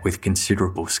was met with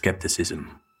considerable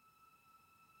scepticism.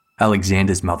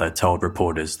 Alexander's mother told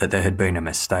reporters that there had been a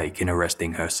mistake in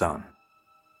arresting her son.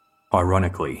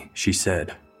 Ironically, she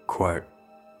said, quote,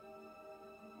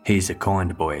 "He's a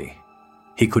kind boy.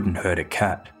 He couldn't hurt a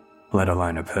cat, let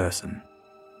alone a person."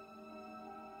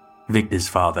 Viktor's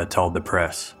father told the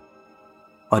press,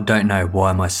 "I don't know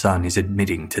why my son is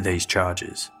admitting to these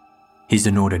charges. He's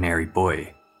an ordinary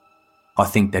boy. I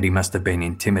think that he must have been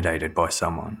intimidated by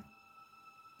someone.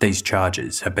 These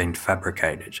charges have been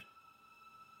fabricated."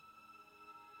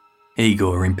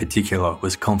 Igor in particular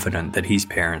was confident that his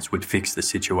parents would fix the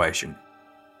situation,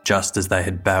 just as they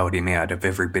had bailed him out of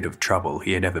every bit of trouble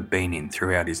he had ever been in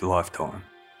throughout his lifetime.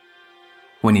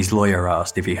 When his lawyer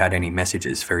asked if he had any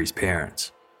messages for his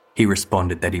parents, he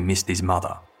responded that he missed his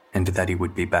mother and that he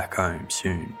would be back home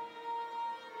soon.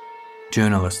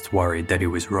 Journalists worried that he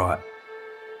was right.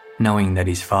 Knowing that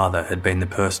his father had been the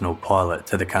personal pilot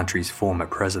to the country's former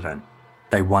president,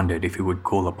 they wondered if he would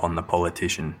call upon the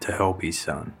politician to help his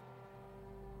son.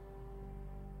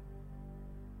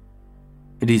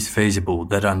 It is feasible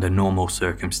that under normal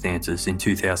circumstances in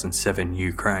 2007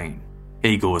 Ukraine,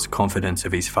 Igor's confidence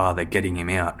of his father getting him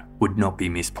out would not be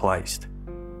misplaced.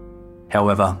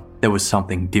 However, there was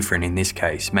something different in this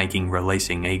case, making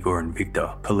releasing Igor and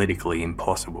Viktor politically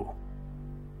impossible.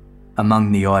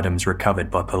 Among the items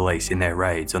recovered by police in their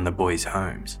raids on the boys'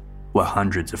 homes were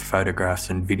hundreds of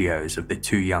photographs and videos of the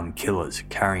two young killers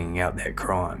carrying out their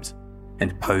crimes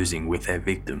and posing with their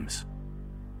victims.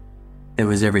 There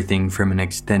was everything from an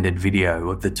extended video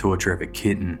of the torture of a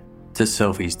kitten to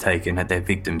selfies taken at their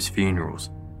victims' funerals,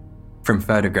 from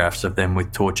photographs of them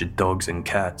with tortured dogs and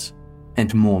cats,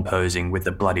 and more posing with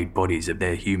the bloodied bodies of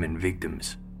their human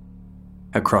victims.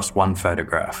 Across one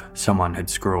photograph, someone had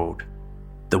scrawled,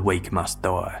 "The weak must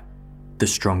die, the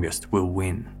strongest will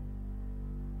win."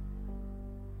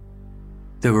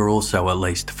 There were also at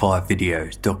least 5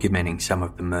 videos documenting some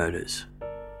of the murders.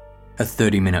 A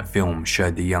 30-minute film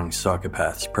showed the young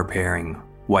psychopaths preparing,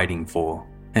 waiting for,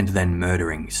 and then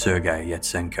murdering Sergei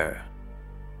Yatsenko.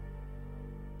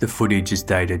 The footage is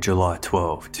dated July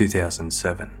 12,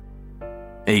 2007.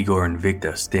 Igor and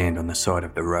Victor stand on the side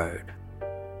of the road.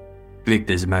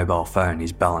 Victor's mobile phone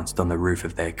is balanced on the roof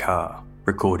of their car,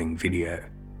 recording video.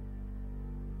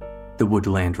 The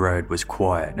woodland road was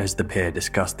quiet as the pair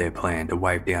discussed their plan to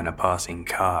wave down a passing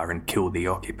car and kill the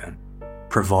occupant,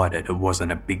 provided it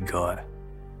wasn't a big guy.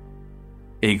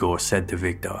 Igor said to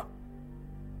Victor,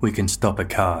 "We can stop a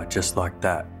car just like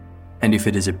that, and if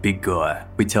it is a big guy,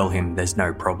 we tell him there's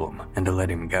no problem and to let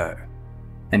him go.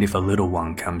 And if a little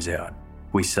one comes out,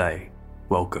 we say,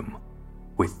 'Welcome,'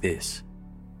 with this."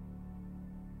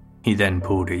 He then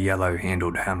pulled a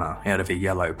yellow-handled hammer out of a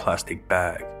yellow plastic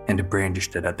bag and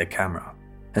brandished it at the camera,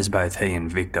 as both he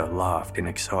and Victor laughed in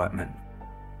excitement.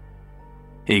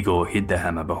 Igor hid the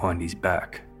hammer behind his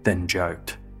back, then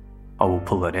joked, "I will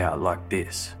pull it out like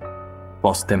this,"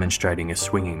 whilst demonstrating a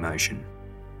swinging motion.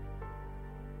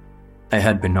 They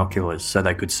had binoculars so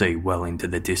they could see well into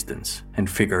the distance and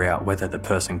figure out whether the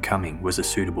person coming was a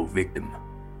suitable victim.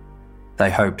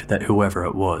 They hoped that whoever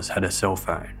it was had a cell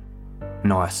phone.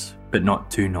 Nice, but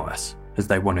not too nice, as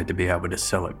they wanted to be able to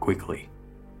sell it quickly.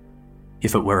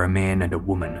 If it were a man and a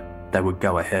woman, they would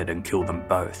go ahead and kill them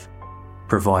both,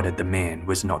 provided the man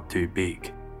was not too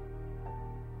big.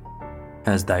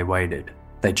 As they waited,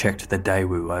 they checked the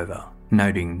Daewoo over,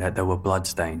 noting that there were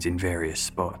bloodstains in various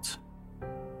spots.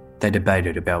 They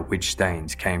debated about which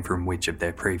stains came from which of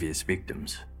their previous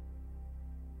victims.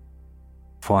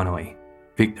 Finally,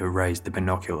 Victor raised the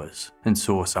binoculars and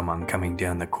saw someone coming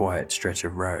down the quiet stretch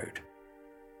of road.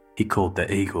 He called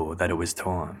to Igor that it was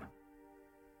time.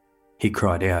 He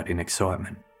cried out in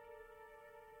excitement,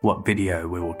 "What video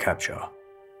we will capture,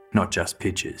 not just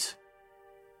pictures."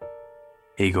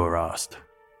 Igor asked,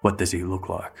 "What does he look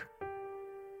like?"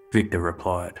 Victor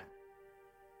replied,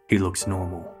 "He looks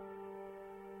normal."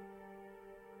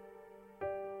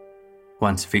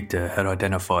 Once Victor had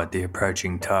identified the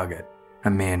approaching target, a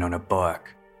man on a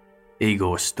bike,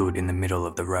 Igor stood in the middle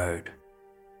of the road.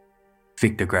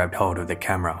 Victor grabbed hold of the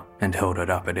camera and held it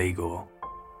up at Igor.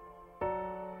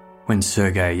 When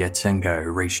Sergei Yatsenko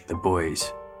reached the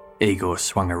boys, Igor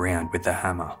swung around with the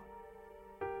hammer.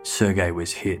 Sergei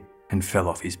was hit and fell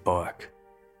off his bike.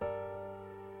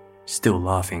 Still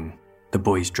laughing, the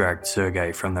boys dragged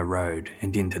Sergei from the road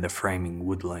and into the framing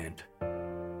woodland.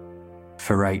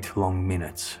 For 8 long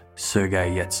minutes,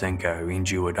 Sergei Yatsenko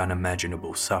endured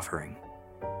unimaginable suffering.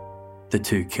 The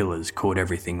two killers caught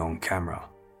everything on camera,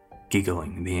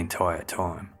 giggling the entire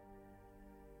time.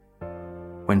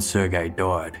 When Sergei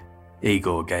died,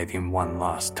 Igor gave him one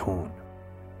last taunt.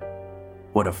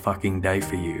 "What a fucking day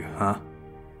for you, huh?"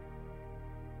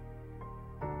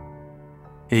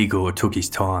 Igor took his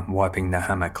time wiping the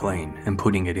hammer clean and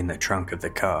putting it in the trunk of the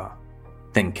car,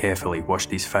 then carefully washed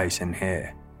his face and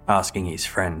hair, asking his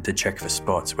friend to check for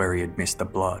spots where he had missed the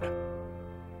blood.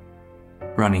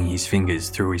 Running his fingers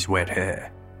through his wet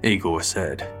hair, Igor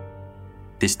said,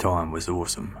 "This time was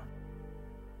awesome."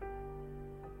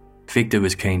 Victor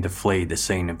was keen to flee the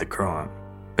scene of the crime,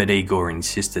 but Igor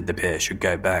insisted the pair should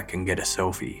go back and get a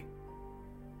selfie.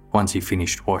 Once he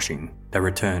finished washing, they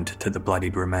returned to the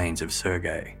bloodied remains of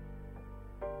Sergei.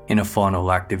 In a final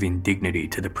act of indignity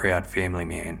to the proud family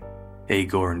man,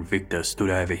 Igor and Victor stood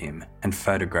over him and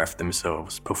photographed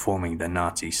themselves performing the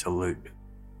Nazi salute.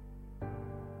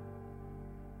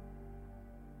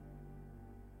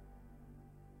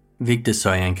 Victor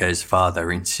Sayenko's father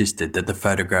insisted that the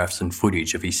photographs and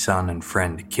footage of his son and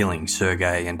friend killing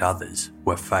Sergei and others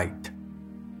were faked.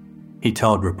 He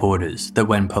told reporters that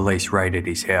when police raided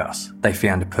his house, they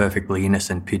found perfectly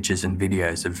innocent pictures and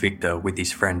videos of Victor with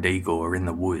his friend Igor in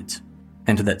the woods,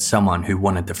 and that someone who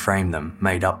wanted to frame them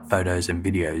made up photos and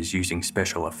videos using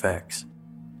special effects.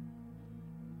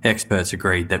 Experts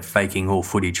agreed that faking all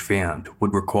footage found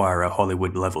would require a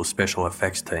Hollywood-level special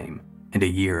effects team and a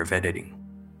year of editing.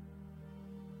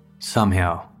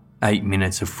 Somehow, 8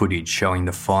 minutes of footage showing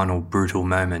the final brutal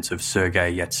moments of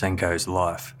Sergei Yatsenko's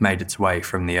life made its way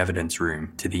from the evidence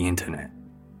room to the internet.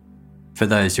 For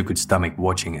those who could stomach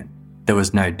watching it, there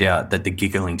was no doubt that the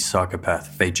giggling psychopath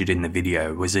featured in the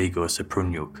video was Igor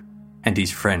Saprunyuk, and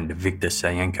his friend Victor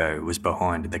Sayenko was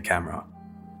behind the camera.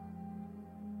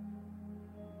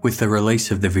 With the release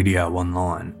of the video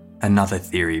online, another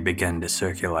theory began to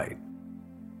circulate.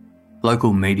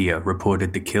 Local media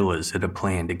reported the killers had a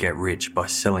plan to get rich by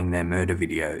selling their murder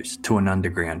videos to an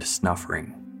underground snuff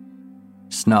ring.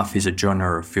 Snuff is a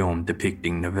genre of film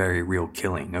depicting the very real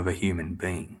killing of a human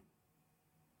being.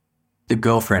 The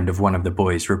girlfriend of one of the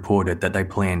boys reported that they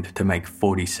planned to make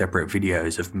 40 separate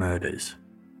videos of murders.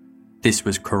 This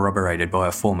was corroborated by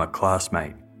a former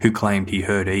classmate who claimed he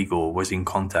heard Igor was in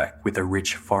contact with a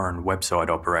rich foreign website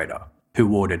operator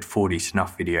who ordered 40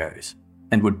 snuff videos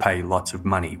and would pay lots of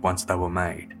money once they were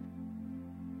made.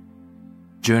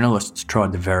 Journalists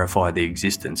tried to verify the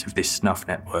existence of this snuff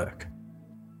network.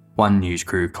 One news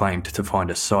crew claimed to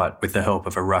find a site with the help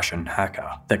of a Russian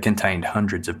hacker that contained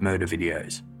hundreds of murder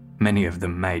videos, many of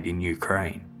them made in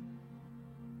Ukraine.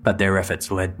 But their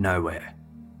efforts led nowhere.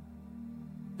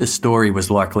 The story was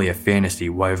likely a fantasy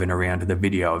woven around the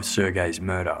video of Sergei's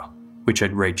murder, which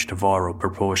had reached viral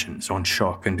proportions on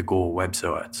shock and gore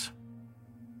websites.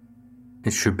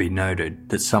 It should be noted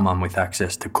that someone with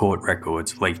access to court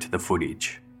records leaked the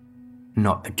footage,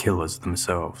 not the killers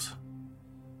themselves.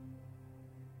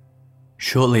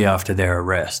 Shortly after their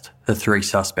arrest, the 3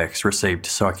 suspects received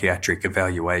psychiatric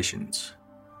evaluations.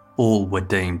 All were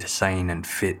deemed sane and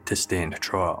fit to stand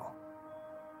trial.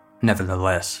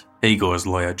 Nevertheless, Igor's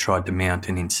lawyer tried to mount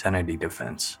an insanity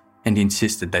defence and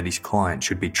insisted that his client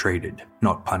should be treated,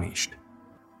 not punished.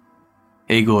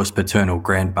 Igor's paternal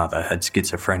grandmother had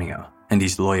schizophrenia, and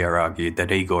his lawyer argued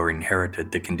that Igor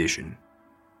inherited the condition.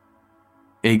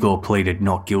 Igor pleaded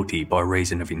not guilty by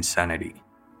reason of insanity.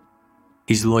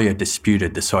 His lawyer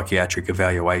disputed the psychiatric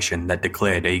evaluation that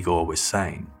declared Igor was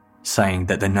sane, saying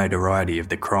that the notoriety of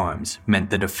the crimes meant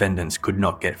the defendants could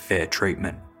not get fair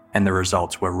treatment and the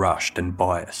results were rushed and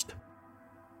biased.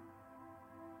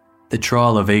 The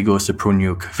trial of Igor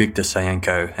Saprunyuk, Viktor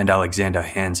Sayenko and Alexander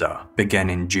Hanza began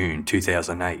in June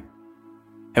 2008.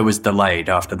 It was delayed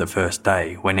after the first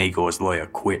day when Igor's lawyer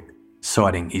quit,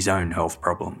 citing his own health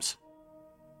problems.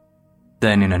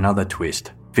 Then in another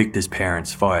twist, Victor's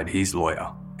parents fired his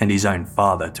lawyer and his own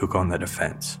father took on the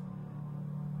defence.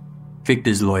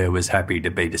 Victor's lawyer was happy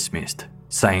to be dismissed,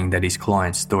 saying that his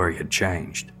client's story had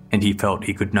changed and he felt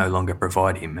he could no longer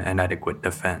provide him an adequate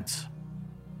defence.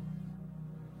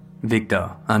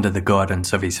 Victor, under the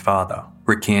guidance of his father,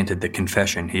 recanted the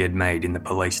confession he had made in the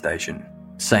police station,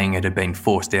 saying it had been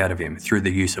forced out of him through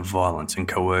the use of violence and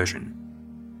coercion.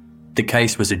 The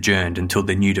case was adjourned until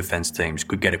the new defence teams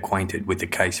could get acquainted with the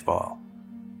case file.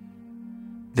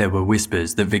 There were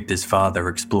whispers that Victor's father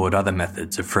explored other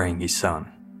methods of freeing his son,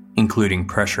 including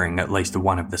pressuring at least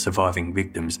one of the surviving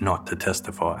victims not to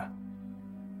testify.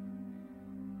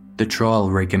 The trial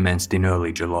recommenced in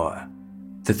early July.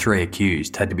 The 3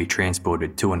 accused had to be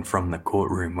transported to and from the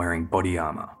courtroom wearing body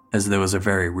armour, as there was a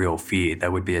very real fear they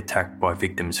would be attacked by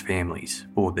victims' families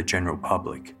or the general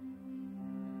public.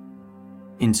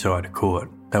 Inside a court,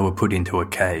 they were put into a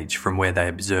cage from where they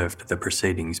observed the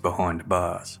proceedings behind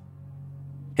bars.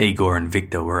 Igor and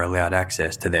Victor were allowed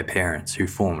access to their parents who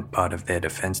formed part of their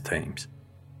defence teams,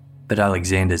 but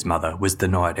Alexander's mother was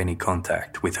denied any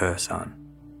contact with her son.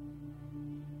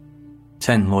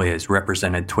 10 lawyers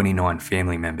represented 29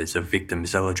 family members of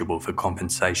victims eligible for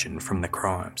compensation from the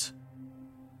crimes.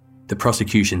 The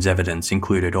prosecution's evidence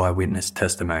included eyewitness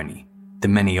testimony, the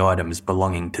many items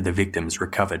belonging to the victims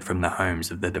recovered from the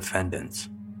homes of the defendants,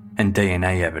 and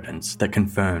DNA evidence that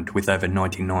confirmed with over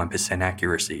 99%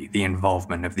 accuracy the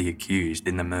involvement of the accused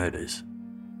in the murders.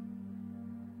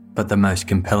 But the most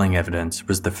compelling evidence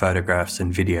was the photographs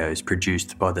and videos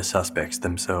produced by the suspects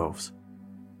themselves.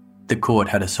 The court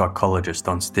had a psychologist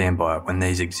on standby when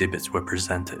these exhibits were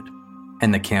presented,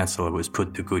 and the counsellor was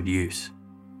put to good use.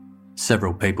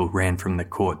 Several people ran from the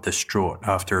court distraught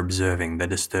after observing the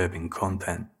disturbing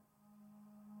content.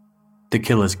 The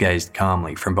killers gazed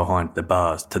calmly from behind the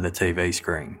bars to the TV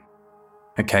screen.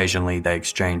 Occasionally they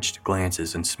exchanged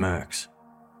glances and smirks.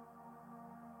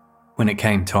 When it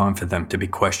came time for them to be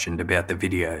questioned about the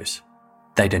videos,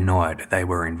 they denied they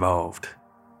were involved.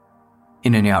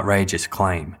 In an outrageous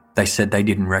claim, they said they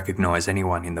didn't recognise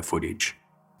anyone in the footage,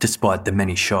 despite the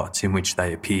many shots in which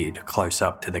they appeared close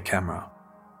up to the camera.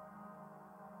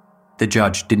 The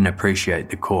judge didn't appreciate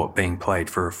the court being played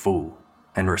for a fool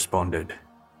and responded,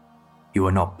 "You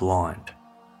are not blind."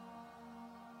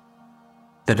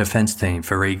 The defence team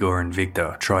for Igor and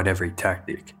Victor tried every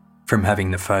tactic, from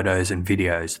having the photos and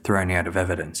videos thrown out of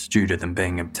evidence due to them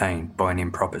being obtained by an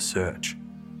improper search,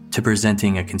 to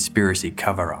presenting a conspiracy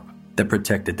cover-up that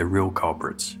protected the real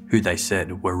culprits, who they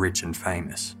said were rich and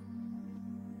famous.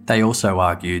 They also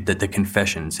argued that the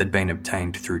confessions had been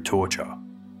obtained through torture,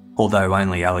 although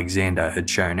only Alexander had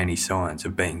shown any signs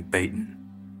of being beaten.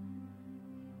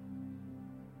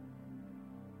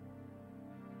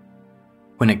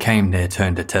 When it came their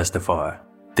turn to testify,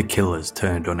 the killers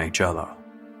turned on each other.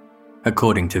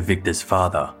 According to Victor's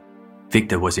father,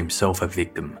 Victor was himself a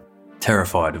victim,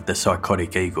 terrified of the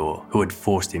psychotic Igor who had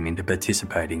forced him into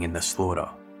participating in the slaughter.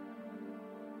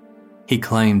 He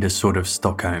claimed a sort of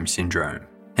Stockholm syndrome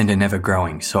and an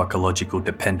ever-growing psychological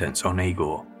dependence on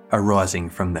Igor, arising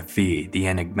from the fear the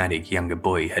enigmatic younger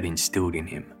boy had instilled in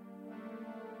him.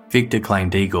 Victor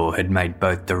claimed Igor had made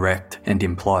both direct and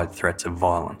implied threats of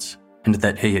violence, and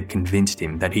that he had convinced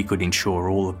him that he could ensure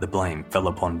all of the blame fell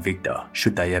upon Victor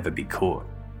should they ever be caught.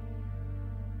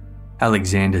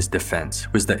 Alexander's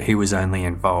defence was that he was only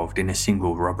involved in a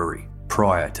single robbery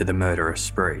prior to the murderous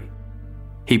spree.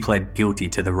 He pled guilty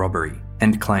to the robbery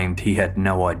and claimed he had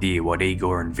no idea what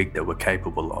Igor and Victor were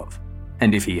capable of,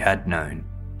 and if he had known,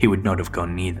 he would not have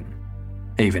gone near them,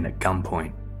 even at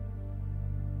gunpoint.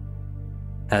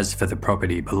 As for the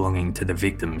property belonging to the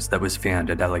victims that was found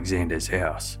at Alexander's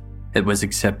house, it was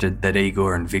accepted that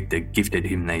Igor and Victor gifted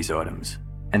him these items,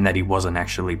 and that he wasn't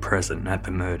actually present at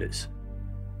the murders.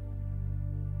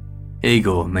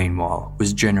 Igor, meanwhile,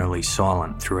 was generally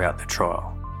silent throughout the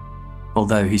trial,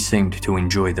 although he seemed to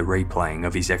enjoy the replaying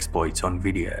of his exploits on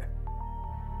video.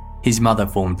 His mother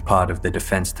formed part of the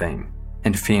defence team,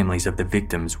 and families of the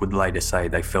victims would later say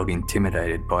they felt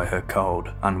intimidated by her cold,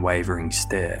 unwavering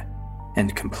stare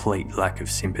and complete lack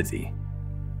of sympathy.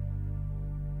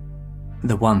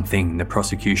 The one thing the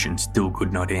prosecution still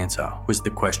could not answer was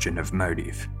the question of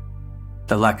motive.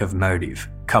 The lack of motive,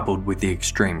 coupled with the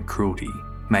extreme cruelty,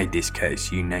 made this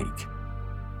case unique.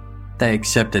 They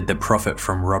accepted that profit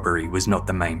from robbery was not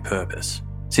the main purpose,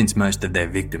 since most of their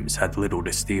victims had little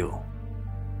to steal.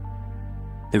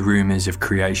 The rumours of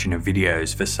creation of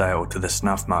videos for sale to the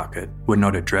snuff market were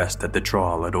not addressed at the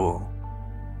trial at all.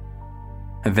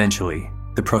 Eventually,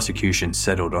 the prosecution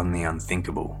settled on the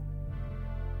unthinkable.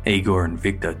 Igor and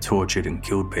Victor tortured and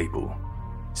killed people,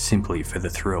 simply for the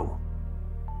thrill,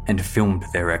 and filmed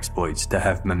their exploits to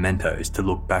have mementos to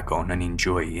look back on and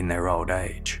enjoy in their old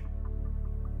age.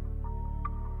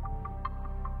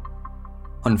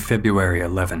 On February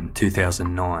 11,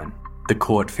 2009, the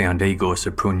court found Igor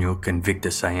Saprunyuk and Victor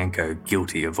Sayenko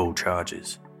guilty of all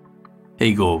charges.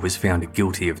 Igor was found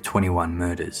guilty of 21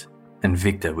 murders, and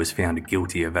Victor was found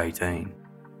guilty of 18.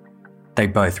 They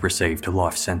both received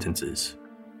life sentences,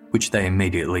 which they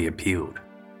immediately appealed,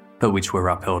 but which were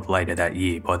upheld later that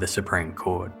year by the Supreme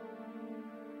Court.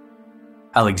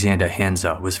 Alexander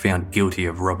Hansa was found guilty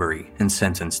of robbery and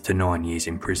sentenced to 9 years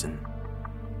in prison.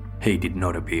 He did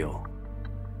not appeal.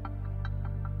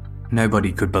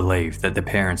 Nobody could believe that the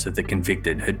parents of the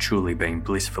convicted had truly been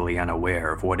blissfully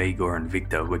unaware of what Igor and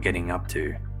Victor were getting up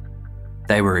to.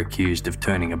 They were accused of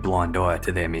turning a blind eye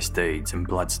to their misdeeds and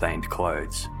blood-stained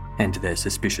clothes, and to their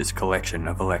suspicious collection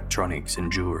of electronics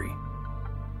and jewellery.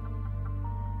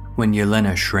 When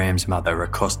Yelena Shram's mother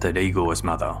accosted Igor's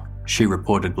mother, she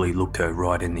reportedly looked her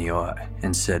right in the eye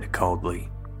and said coldly,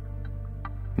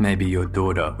 "Maybe your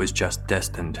daughter was just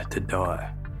destined to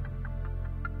die."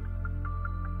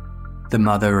 The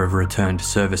mother of returned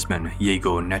serviceman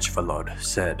Yegor Nechvalod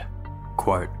said,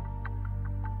 quote,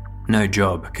 "No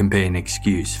job can be an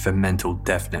excuse for mental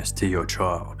deafness to your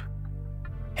child.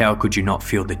 How could you not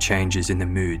feel the changes in the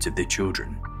moods of the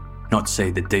children, not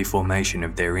see the deformation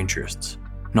of their interests,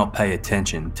 not pay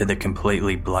attention to the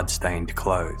completely blood-stained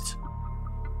clothes?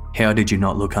 How did you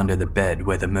not look under the bed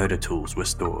where the murder tools were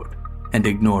stored, and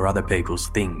ignore other people's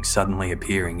things suddenly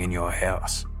appearing in your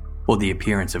house, or the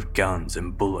appearance of guns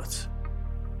and bullets?"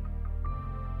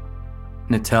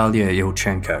 Natalia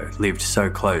Ilchenko lived so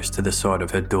close to the site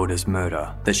of her daughter's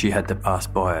murder that she had to pass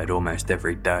by it almost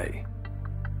every day.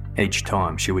 Each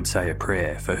time she would say a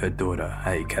prayer for her daughter,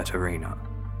 Katerina.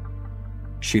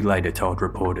 She later told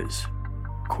reporters,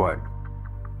 quote,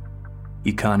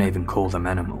 "You can't even call them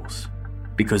animals,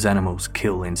 because animals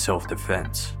kill in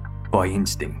self-defense, by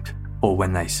instinct, or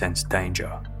when they sense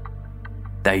danger.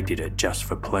 They did it just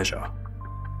for pleasure.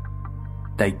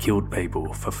 They killed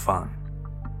people for fun."